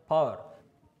divine power.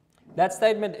 That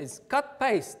statement is cut,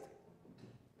 paste.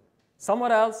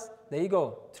 Somewhere else, there you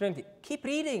go, Trinity. Keep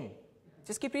reading.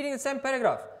 Just keep reading the same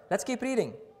paragraph. Let's keep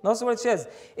reading. Notice what it says.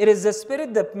 It is the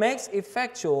Spirit that makes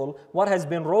effectual what has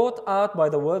been wrought out by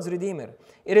the world's Redeemer.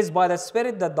 It is by the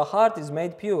Spirit that the heart is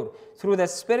made pure. Through the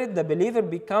Spirit, the believer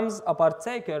becomes a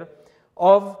partaker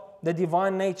of the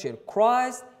divine nature.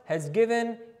 Christ has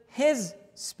given His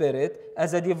Spirit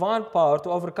as a divine power to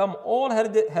overcome all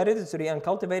hereditary and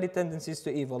cultivated tendencies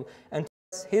to evil and to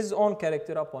place His own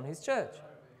character upon His church.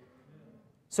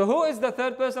 So who is the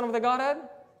third person of the Godhead?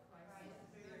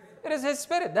 It is His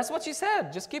Spirit. That's what she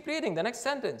said. Just keep reading the next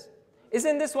sentence.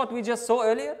 Isn't this what we just saw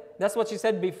earlier? That's what she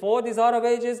said before Desire of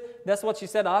Ages. That's what she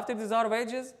said after Desire of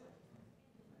Ages.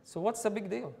 So what's the big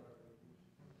deal?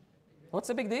 What's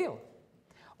the big deal?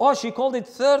 Oh, she called it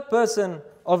third person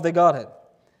of the Godhead.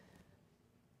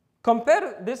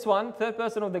 Compare this one, third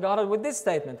person of the Godhead, with this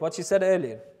statement, what she said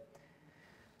earlier.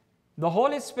 The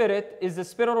Holy Spirit is the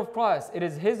Spirit of Christ. It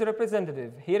is His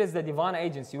representative. Here is the divine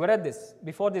agency. We read this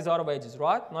before Desire of Ages,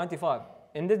 right? 95.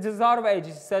 In the Desire of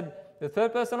Ages, she said, the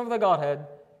third person of the Godhead,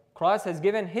 Christ has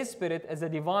given His Spirit as a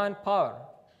divine power.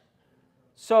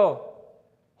 So,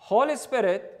 Holy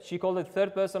Spirit, she called it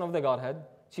third person of the Godhead.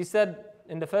 She said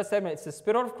in the first statement, it's the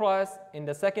Spirit of Christ. In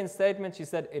the second statement, she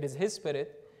said it is His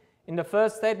Spirit. In the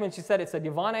first statement, she said it's a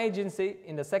divine agency.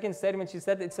 In the second statement, she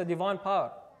said it's a divine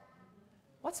power.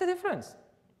 What's the difference?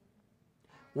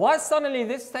 Why suddenly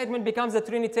this statement becomes a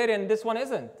Trinitarian and this one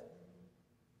isn't?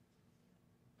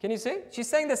 Can you see? She's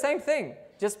saying the same thing.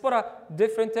 Just put a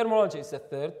different terminology. It's a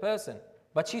third person.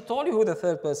 But she told you who the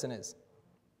third person is.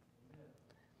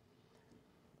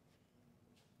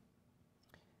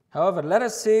 However, let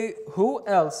us see what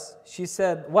else she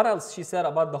said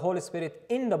about the Holy Spirit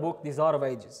in the book Desire of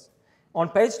Ages. On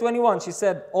page 21, she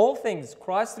said, all things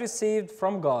Christ received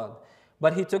from God,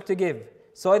 but he took to give.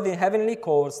 So the heavenly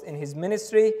course in his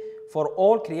ministry for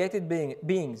all created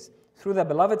beings, through the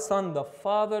beloved Son, the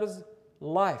Father's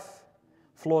life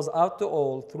flows out to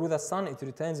all. Through the Son, it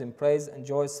returns in praise and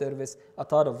joyous service, a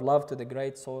thought of love to the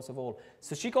great source of all.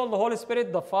 So she called the Holy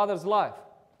Spirit the Father's life.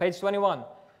 Page 21.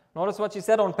 Notice what she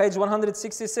said on page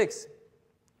 166.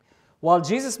 While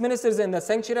Jesus ministers in the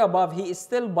sanctuary above, he is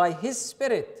still by his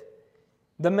Spirit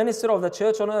the minister of the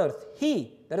church on earth.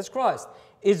 He, that is Christ,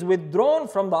 is withdrawn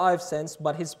from the eye of sense,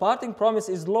 but his parting promise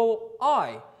is, lo,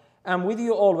 I am with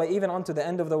you always, even unto the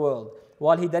end of the world.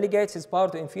 While he delegates his power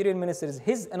to inferior ministers,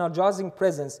 his energizing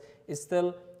presence is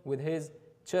still with his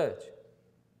church.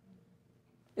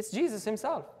 It's Jesus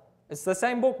himself. It's the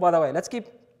same book, by the way. Let's keep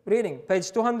reading.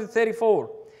 Page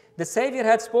 234. The Savior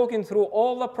had spoken through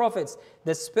all the prophets.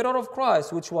 The Spirit of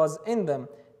Christ, which was in them,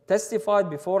 testified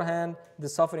beforehand the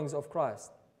sufferings of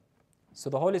Christ. So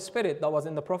the Holy Spirit that was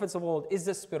in the prophets of old is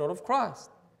the Spirit of Christ.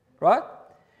 Right?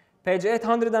 Page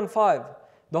 805.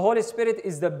 The Holy Spirit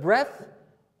is the breath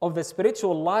of the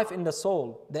spiritual life in the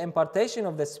soul. The impartation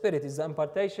of the Spirit is the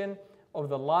impartation of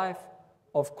the life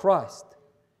of Christ.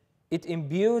 It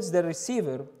imbues the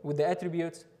receiver with the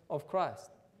attributes of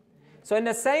Christ. So in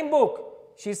the same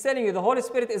book, she's telling you the Holy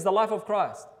Spirit is the life of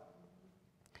Christ.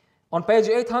 On page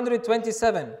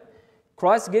 827,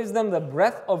 Christ gives them the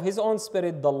breath of his own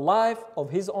Spirit, the life of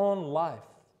his own life.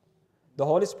 The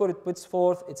Holy Spirit puts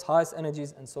forth its highest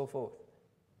energies and so forth.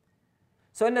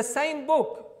 So in the same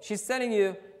book, she's telling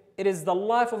you it is the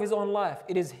life of his own life.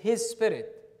 It is his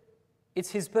Spirit.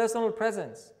 It's his personal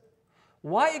presence.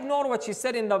 Why ignore what she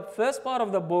said in the first part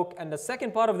of the book and the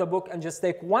second part of the book and just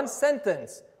take one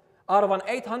sentence out of an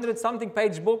 800-something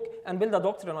page book and build a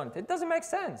doctrine on it? It doesn't make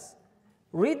sense.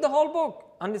 Read the whole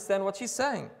book. Understand what she's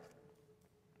saying.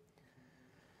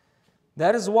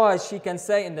 That is why she can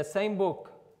say in the same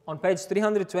book, on page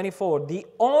 324, the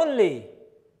only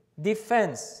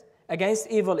defense against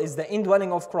evil is the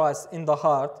indwelling of Christ in the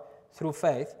heart through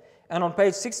faith. And on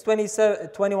page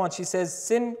 621, she says,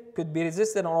 sin could be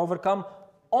resisted or overcome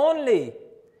only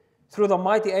through the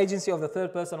mighty agency of the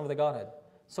third person of the Godhead.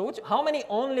 So how many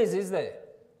onlys is there?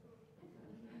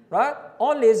 Right?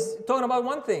 Only is talking about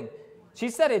one thing. She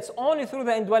said it's only through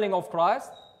the indwelling of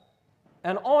Christ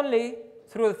and only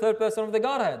through the third person of the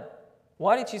Godhead.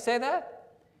 Why did she say that?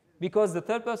 Because the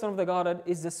third person of the Godhead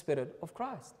is the Spirit of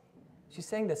Christ. She's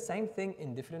saying the same thing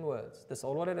in different words. That's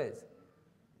all what it is.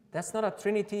 That's not a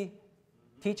Trinity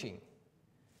teaching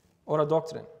or a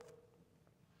doctrine.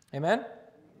 Amen?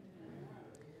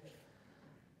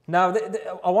 Now,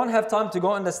 I won't have time to go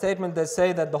on the statement that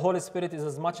say that the Holy Spirit is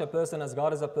as much a person as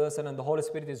God is a person and the Holy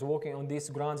Spirit is walking on these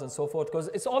grounds and so forth, because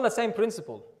it's all the same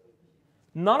principle.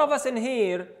 None of us in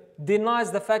here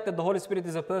denies the fact that the Holy Spirit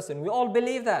is a person. We all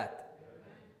believe that.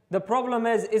 The problem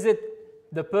is it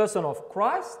the person of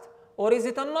Christ or is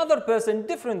it another person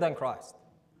different than Christ?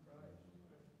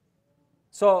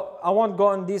 So I won't go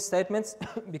on these statements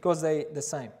because they're the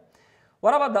same.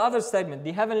 What about the other statement,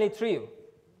 the heavenly trio?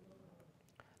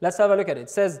 Let's have a look at it. It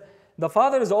says, the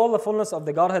Father is all the fullness of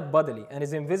the Godhead bodily and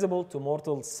is invisible to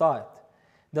mortal sight.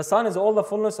 The Son is all the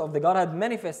fullness of the Godhead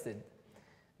manifested.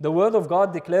 The Word of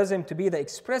God declares him to be the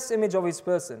express image of his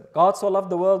person. God so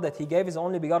loved the world that he gave his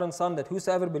only begotten Son, that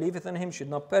whosoever believeth in him should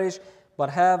not perish, but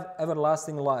have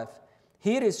everlasting life.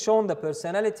 Here is shown the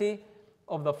personality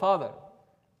of the Father.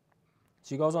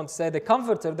 She goes on to say, the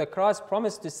Comforter that Christ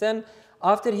promised to send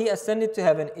after he ascended to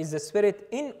heaven is the Spirit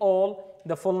in all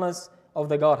the fullness of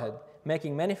the Godhead,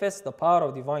 making manifest the power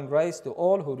of divine grace to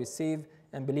all who receive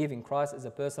and believe in Christ as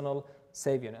a personal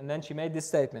Savior. And then she made this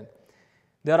statement.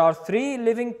 There are three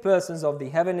living persons of the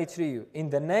heavenly trio. In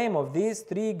the name of these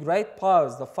three great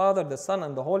powers, the Father, the Son,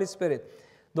 and the Holy Spirit,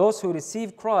 those who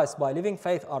receive Christ by living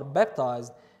faith are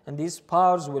baptized, and these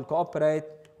powers will cooperate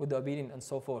with the obedient and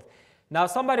so forth. Now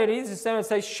somebody reads this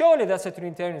statement and says, surely that's a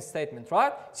Trinitarian statement,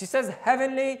 right? She says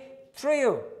heavenly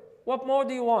trio. What more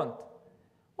do you want?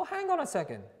 Well, hang on a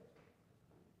second.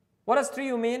 What does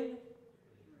trio mean?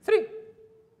 Three.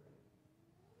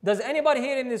 Does anybody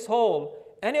here in this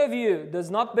hall, any of you, does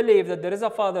not believe that there is a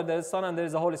Father, there is a Son, and there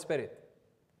is a Holy Spirit?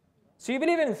 So you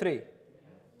believe in three.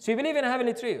 So you believe in a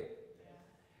heavenly trio.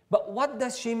 But what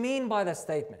does she mean by the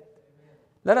statement?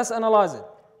 Let us analyze it.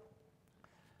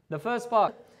 The first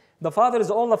part, the Father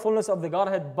is all the fullness of the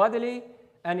Godhead bodily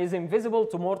and is invisible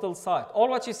to mortal sight. All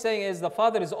what she's saying is the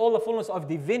Father is all the fullness of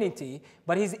divinity,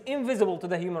 but he's invisible to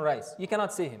the human race. You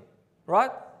cannot see him,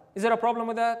 right? Is there a problem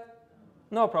with that?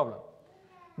 No problem.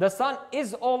 The Son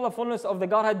is all the fullness of the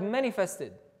Godhead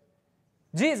manifested.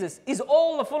 Jesus is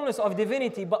all the fullness of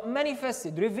divinity, but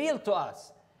manifested, revealed to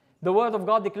us. The Word of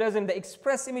God declares him the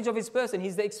express image of his person.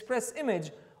 He's the express image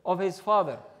of his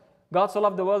Father. God so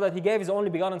loved the world that he gave his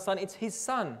only begotten Son. It's his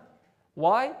Son.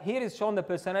 Why? Here is shown the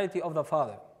personality of the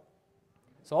Father.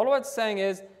 So all what it's saying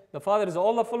is, the Father is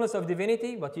all the fullness of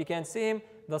divinity, but you can't see him.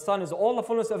 The Son is all the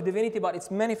fullness of divinity, but it's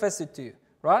manifested to you.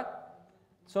 Right?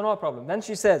 So no problem. Then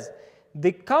she says,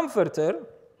 the Comforter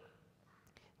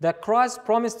that Christ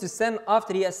promised to send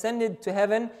after he ascended to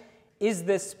heaven is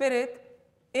the Spirit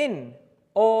in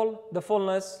all the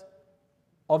fullness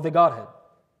of the Godhead,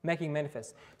 making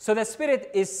manifest. So the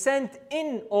Spirit is sent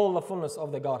in all the fullness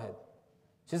of the Godhead.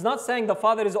 She's not saying the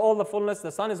Father is all the fullness,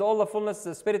 the Son is all the fullness,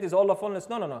 the Spirit is all the fullness.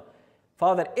 No, no, no.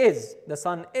 Father is, the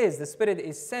Son is, the Spirit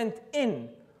is sent in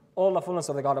all the fullness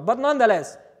of the Godhead. But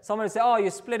nonetheless, someone will say, oh,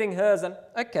 you're splitting hairs. And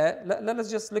okay, let us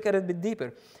just look at it a bit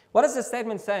deeper. What is the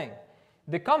statement saying?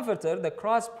 The Comforter that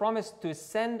Christ promised to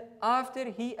send after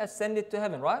he ascended to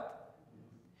heaven, right?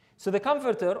 So the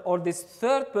Comforter, or this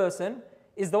third person,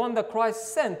 is the one that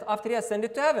Christ sent after he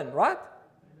ascended to heaven, right?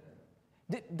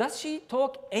 Does she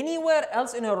talk anywhere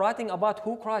else in her writing about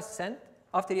who Christ sent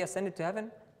after he ascended to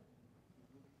heaven?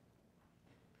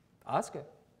 Ask her.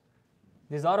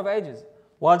 These are of ages.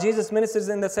 While Jesus ministers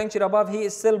in the sanctuary above, he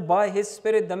is still by his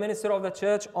Spirit the minister of the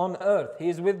church on earth. He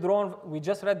is withdrawn. We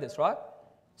just read this, right?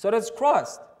 So that's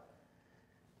Christ.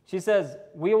 She says,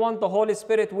 we want the Holy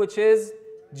Spirit, which is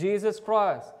Jesus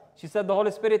Christ. She said the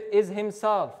Holy Spirit is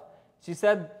himself. She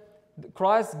said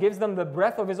Christ gives them the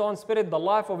breath of his own Spirit, the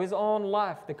life of his own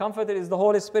life. The Comforter is the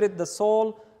Holy Spirit, the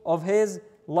soul of his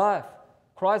life.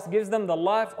 Christ gives them the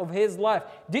life of his life.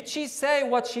 Did she say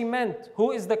what she meant?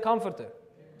 Who is the Comforter?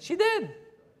 She did.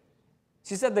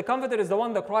 She said the Comforter is the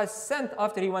one that Christ sent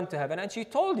after he went to heaven. And she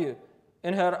told you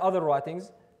in her other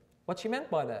writings what she meant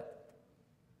by that.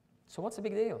 So what's the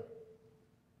big deal?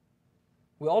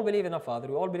 We all believe in a Father,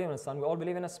 we all believe in a Son, we all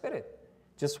believe in a Spirit.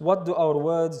 Just what do our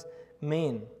words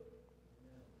mean?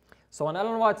 So when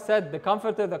Ellen White said the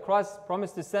Comforter that Christ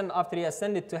promised to send after he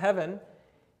ascended to heaven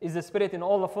is the Spirit in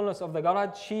all the fullness of the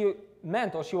Godhead, she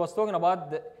meant, or she was talking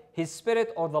about his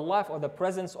Spirit or the life or the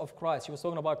presence of Christ. She was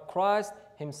talking about Christ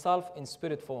himself in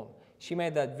spirit form. She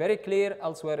made that very clear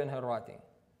elsewhere in her writing.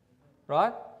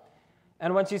 Right?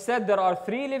 And when she said there are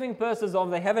three living persons of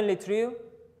the heavenly trio,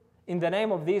 in the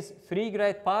name of these three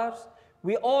great powers,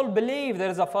 we all believe there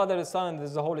is a Father, a Son, and there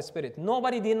is a Holy Spirit.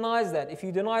 Nobody denies that. If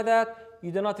you deny that,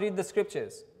 you do not read the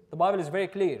scriptures. The Bible is very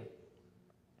clear.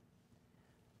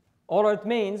 All it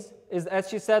means is, as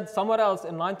she said somewhere else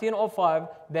in 1905,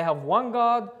 they have one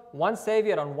God, one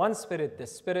Savior, and one Spirit. The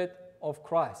Spirit of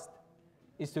Christ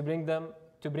is to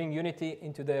bring unity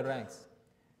into their ranks.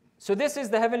 So this is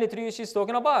the heavenly trio she's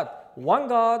talking about. One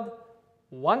God,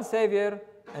 one Savior,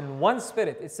 and one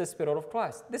Spirit. It's the Spirit of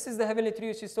Christ. This is the heavenly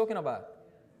trio she's talking about.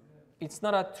 It's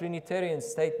not a Trinitarian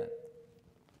statement.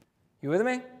 You with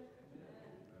me?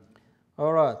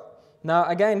 All right. Now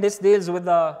again, this deals with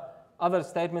the other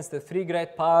statements, the three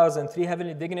great powers and three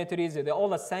heavenly dignitaries. They're all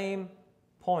the same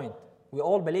point. We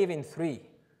all believe in three.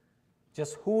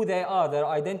 Just who they are, their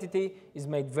identity is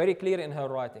made very clear in her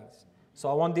writings. So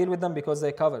I won't deal with them because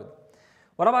they're covered.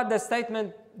 What about the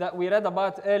statement that we read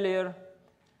about earlier?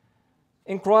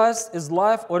 In Christ is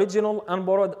life, original,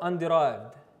 unborrowed,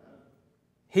 underived.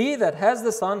 He that has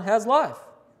the Son has life.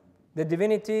 The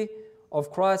divinity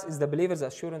of Christ is the believer's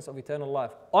assurance of eternal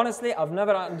life. Honestly, I've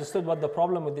never understood what the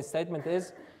problem with this statement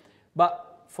is,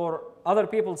 but for other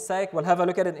people's sake, we'll have a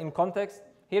look at it in context.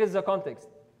 Here is the context.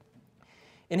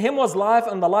 In him was life,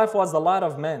 and the life was the light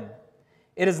of men.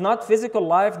 It is not physical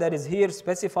life that is here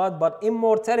specified, but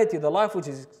immortality, the life which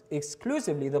is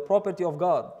exclusively the property of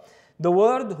God. The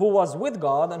Word, who was with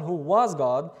God and who was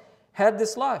God, had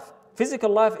this life. Physical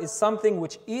life is something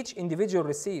which each individual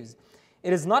receives.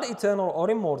 It is not eternal or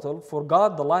immortal, for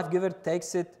God, the life-giver,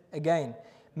 takes it again.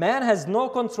 Man has no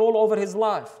control over his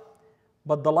life,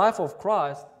 but the life of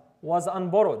Christ was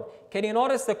unborrowed. Can you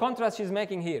notice the contrast she's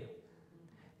making here?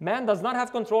 Man does not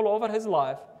have control over his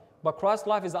life, but Christ's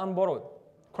life is unborrowed.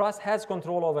 Christ has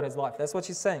control over his life. That's what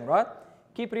she's saying, right?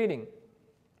 Keep reading.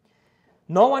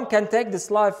 No one can take this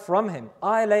life from him.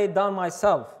 I lay it down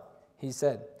myself, he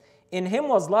said. In him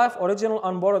was life, original,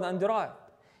 unborrowed, and derived.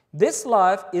 This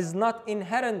life is not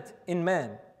inherent in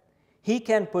man. He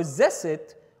can possess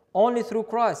it only through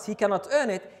Christ. He cannot earn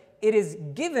it. It is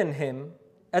given him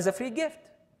as a free gift.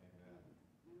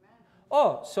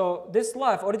 Oh, so this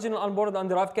life, original, unborrowed, and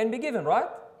derived, can be given, right?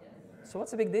 So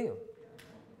what's the big deal?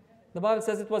 The Bible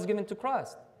says it was given to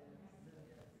Christ.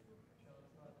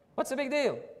 What's the big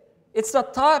deal? It's a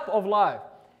type of life.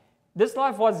 This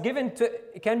life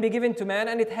can be given to man,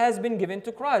 and it has been given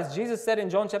to Christ. Jesus said in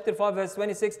John chapter 5, verse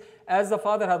 26, as the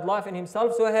Father had life in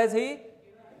himself, so has he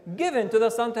given to the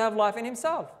Son to have life in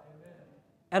himself.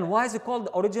 And why is it called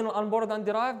original, unborrowed,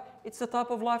 underived? It's the type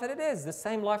of life that it is, the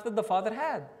same life that the Father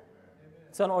had.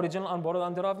 It's an original,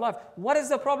 unborrowed, underived life. What is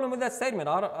the problem with that statement?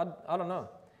 I don't know.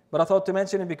 But I thought to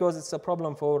mention it because it's a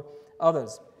problem for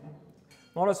others.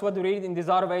 Notice what we read in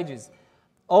Desire of Ages.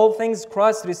 All things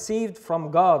Christ received from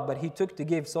God, but he took to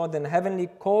give. So in heavenly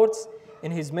courts,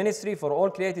 in his ministry for all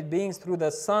created beings through the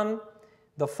Son,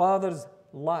 the Father's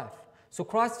life. So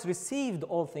Christ received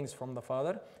all things from the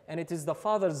Father, and it is the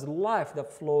Father's life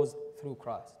that flows through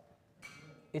Christ.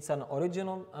 It's an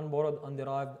original, unborrowed,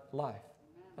 underived life.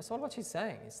 That's all what she's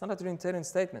saying. It's not a Trinitarian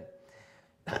statement.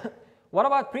 What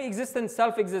about pre-existent,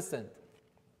 self-existent?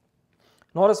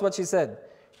 Notice what she said.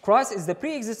 Christ is the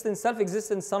pre-existent,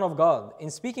 self-existent Son of God.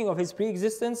 In speaking of his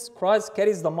pre-existence, Christ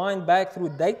carries the mind back through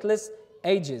dateless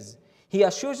ages. He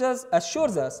assures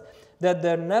us that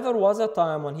there never was a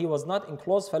time when he was not in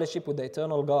close fellowship with the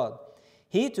eternal God.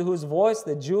 He to whose voice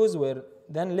the Jews were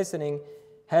then listening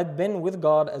had been with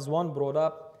God as one brought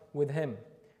up with him.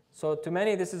 So to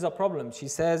many this is a problem. She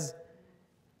says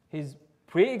he's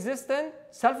pre-existent,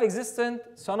 self-existent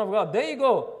Son of God. There you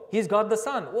go. He's God the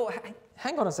Son. Well,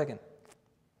 hang on a second.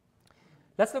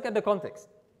 Let's look at the context.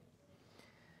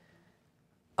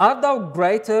 Art thou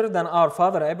greater than our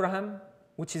father Abraham,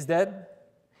 which is dead,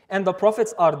 and the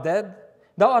prophets are dead?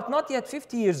 Thou art not yet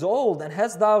 50 years old, and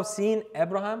hast thou seen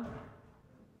Abraham?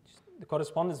 The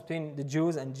correspondence between the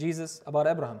Jews and Jesus about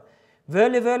Abraham.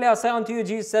 Verily, verily, I say unto you,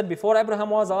 Jesus said, before Abraham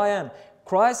was, I am.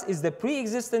 Christ is the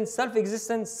pre-existent,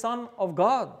 self-existent Son of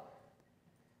God.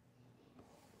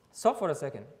 Stop for a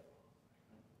second.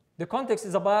 The context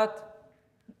is about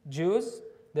Jews,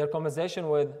 their conversation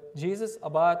with Jesus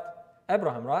about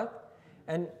Abraham, right?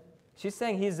 And she's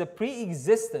saying he's a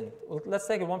pre-existent. Well, let's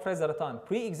take it one phrase at a time.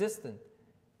 Pre-existent.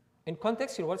 In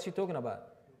context here, what's she talking about?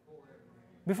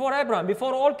 Before Abraham,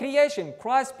 before all creation.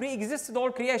 Christ pre-existed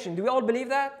all creation. Do we all believe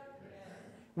that?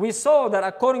 We saw that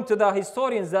according to the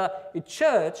historians, the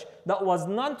church that was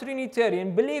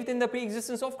non-trinitarian believed in the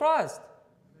pre-existence of Christ.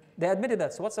 They admitted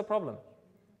that. So what's the problem?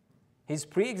 He's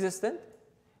pre-existent.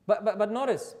 But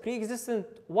notice, pre-existent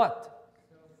what?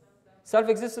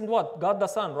 Self-existent what? God the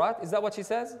Son, right? Is that what she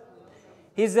says?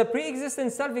 He's the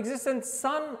pre-existent, self-existent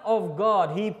Son of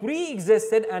God. He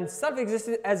pre-existed and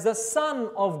self-existed as the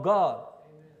Son of God.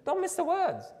 Don't miss the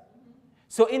words.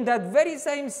 So in that very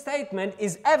same statement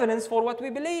is evidence for what we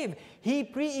believe. He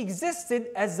pre-existed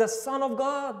as the Son of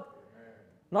God,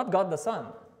 not God the Son.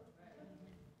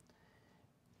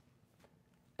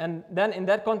 And then in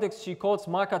that context, she quotes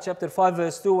Micah chapter 5,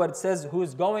 verse 2, where it says,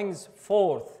 whose goings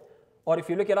forth, or if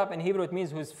you look it up in Hebrew, it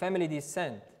means whose family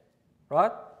descent,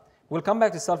 right? We'll come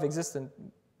back to self-existent.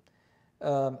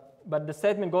 But the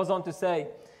statement goes on to say,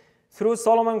 through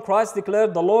Solomon, Christ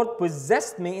declared, the Lord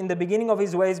possessed me in the beginning of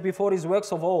his ways before his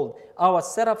works of old. I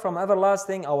was set up from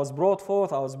everlasting. I was brought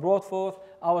forth. I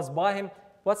was by him.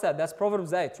 What's that? That's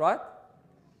Proverbs 8, right?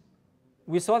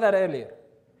 We saw that earlier.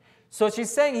 So she's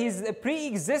saying he's a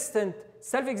pre-existent,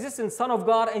 self-existent Son of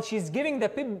God, and she's giving the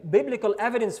biblical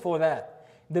evidence for that.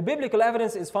 The biblical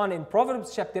evidence is found in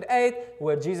Proverbs chapter 8,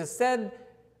 where Jesus said,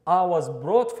 I was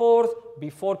brought forth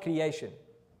before creation.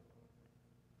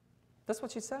 That's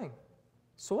what she's saying.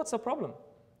 So what's the problem?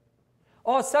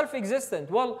 Oh, self-existent.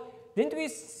 Well, didn't we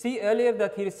see earlier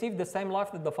that he received the same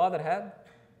life that the Father had?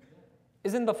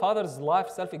 Isn't the Father's life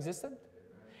self-existent?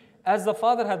 As the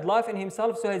Father had life in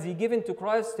himself, so has he given to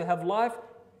Christ to have life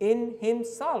in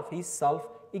himself. He's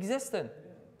self-existent.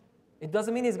 It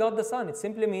doesn't mean he's God the Son. It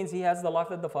simply means he has the life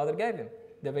that the Father gave him.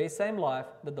 The very same life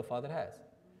that the Father has.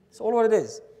 That's all what it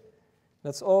is.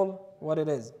 That's all what it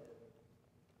is.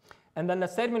 And then the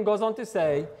statement goes on to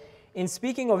say, in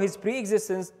speaking of his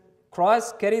pre-existence,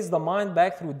 Christ carries the mind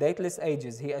back through dateless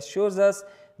ages. He assures us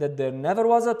that there never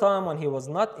was a time when he was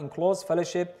not in close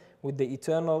fellowship with the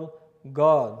eternal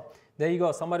God. There you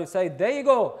go. Somebody say, there you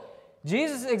go.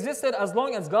 Jesus existed as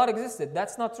long as God existed.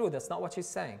 That's not true. That's not what she's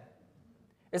saying.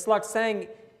 It's like saying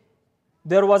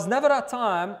there was never a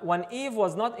time when Eve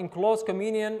was not in close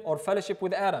communion or fellowship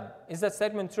with Adam. Is that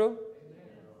statement true?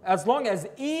 As long as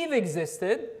Eve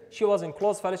existed, she was in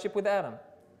close fellowship with Adam.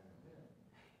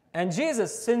 And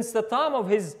Jesus, since the time of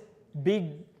his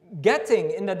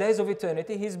begetting in the days of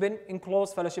eternity, he's been in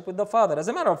close fellowship with the Father. As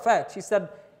a matter of fact, she said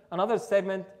another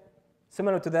statement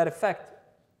similar to that effect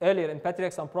earlier in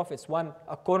Patriarchs and Prophets, when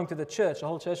according to the church, the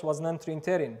whole church was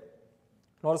non-trinitarian.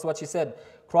 Notice what she said.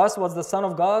 Christ was the Son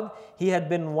of God. He had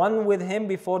been one with Him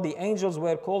before the angels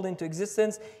were called into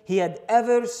existence. He had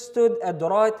ever stood at the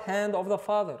right hand of the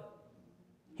Father.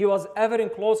 He was ever in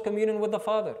close communion with the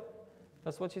Father.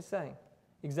 That's what she's saying.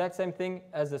 Exact same thing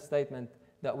as the statement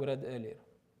that we read earlier.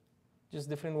 Just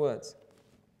different words.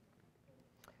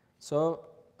 So,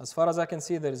 as far as I can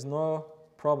see, there is no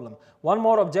problem. One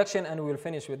more objection and we'll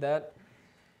finish with that.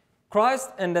 Christ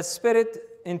and the Spirit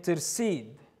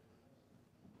intercede.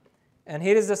 And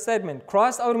here is the statement.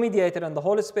 Christ, our mediator, and the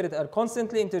Holy Spirit are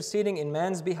constantly interceding in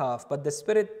man's behalf, but the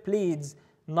Spirit pleads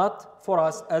not for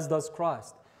us as does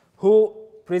Christ, who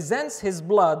presents His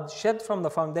blood shed from the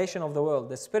foundation of the world.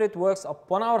 The Spirit works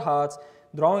upon our hearts,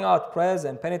 drawing out prayers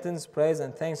and penitence, praise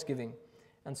and thanksgiving,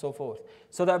 and so forth.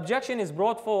 So the objection is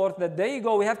brought forth that there you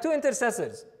go, we have two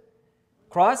intercessors.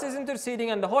 Christ is interceding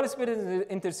and the Holy Spirit is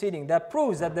interceding. That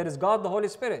proves that there is God, the Holy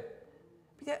Spirit.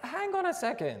 But hang on a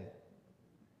second.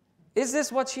 Is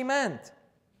this what she meant?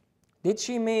 Did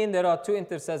she mean there are two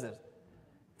intercessors?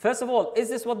 First of all, is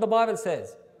this what the Bible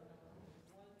says?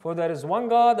 For there is one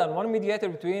God and one mediator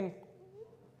between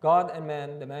God and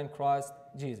man, the man Christ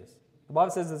Jesus. The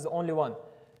Bible says there's only one.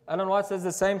 Ellen White says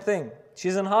the same thing.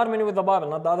 She's in harmony with the Bible,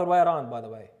 not the other way around, by the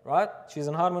way. Right? She's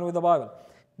in harmony with the Bible.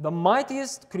 The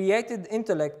mightiest created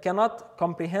intellect cannot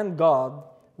comprehend God.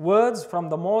 Words from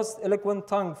the most eloquent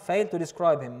tongue fail to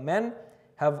describe Him. Men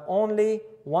have only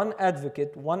one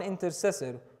advocate, one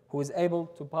intercessor who is able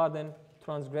to pardon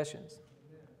transgressions.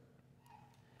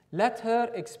 Let her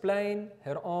explain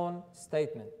her own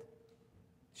statement.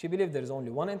 She believed there is only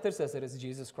one intercessor, it's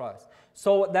Jesus Christ.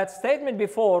 So that statement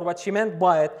before, what she meant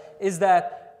by it is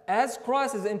that as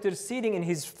Christ is interceding in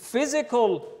His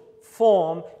physical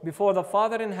form before the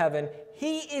Father in heaven,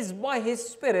 He is by His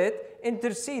Spirit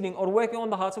interceding or working on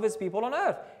the hearts of His people on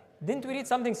earth. Didn't we read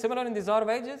something similar in Desire of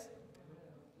Ages?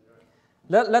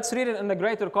 Let's read it in the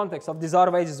greater context of Desire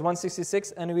of Ages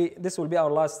 166, and this will be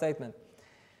our last statement.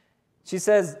 She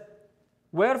says,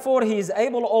 wherefore He is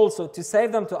able also to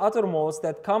save them to uttermost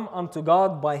that come unto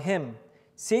God by Him,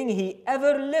 seeing He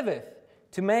ever liveth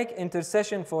to make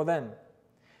intercession for them.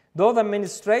 Though the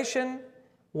ministration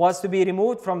was to be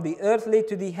removed from the earthly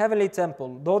to the heavenly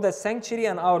temple, though the sanctuary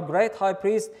and our great high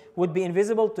priest would be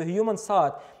invisible to human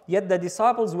sight, yet the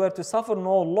disciples were to suffer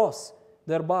no loss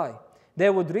thereby. They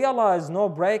would realize no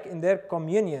break in their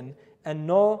communion and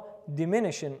no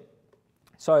diminution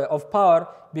of power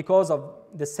because of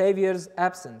the Savior's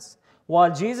absence.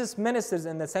 While Jesus ministers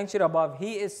in the sanctuary above,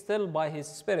 He is still by His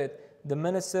Spirit the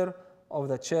minister of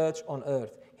the church on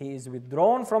earth. He is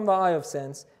withdrawn from the eye of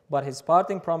sense, but His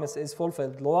parting promise is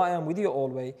fulfilled. Lo, I am with you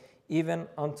always, even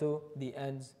unto the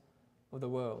ends of the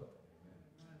world.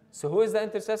 So who is the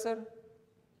intercessor?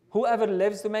 Whoever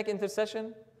lives to make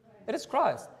intercession? It is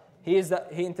Christ. He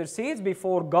intercedes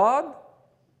before God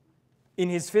in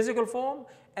His physical form,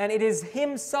 and it is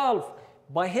Himself,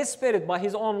 by His Spirit, by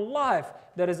His own life,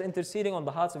 that is interceding on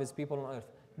the hearts of His people on earth.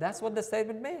 That's what the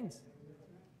statement means.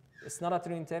 It's not a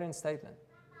Trinitarian statement.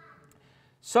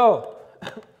 So,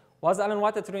 was Ellen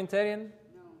White a Trinitarian?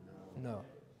 No.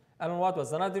 Ellen White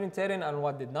was not a Trinitarian. Ellen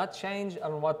White did not change.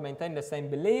 Ellen White maintained the same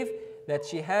belief that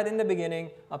she had in the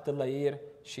beginning up till the year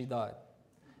she died.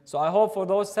 So I hope for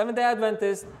those Seventh-day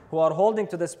Adventists who are holding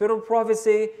to the spirit of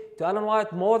prophecy, to Ellen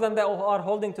White, more than they are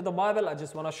holding to the Bible, I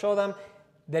just want to show them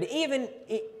that even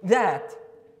that,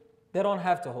 they don't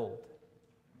have to hold.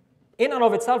 In and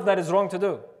of itself, that is wrong to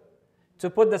do. To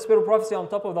put the spirit of prophecy on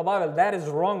top of the Bible, that is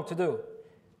wrong to do.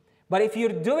 But if you're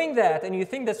doing that and you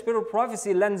think the spirit of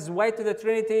prophecy lends weight to the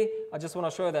Trinity, I just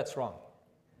want to show you that's wrong.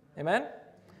 Amen?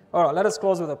 All right, let us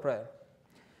close with a prayer.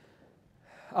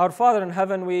 Our Father in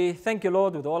heaven, we thank you,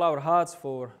 Lord, with all our hearts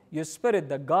for your Spirit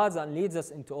that guides and leads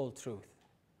us into all truth.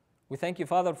 We thank you,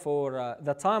 Father, for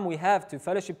the time we have to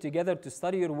fellowship together, to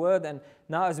study your word, and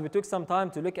now as we took some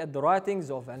time to look at the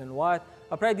writings of Ellen White,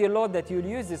 I pray, dear Lord, that you'll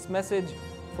use this message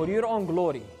for your own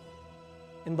glory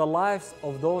in the lives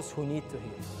of those who need to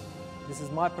hear. This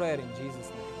is my prayer in Jesus'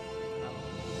 name.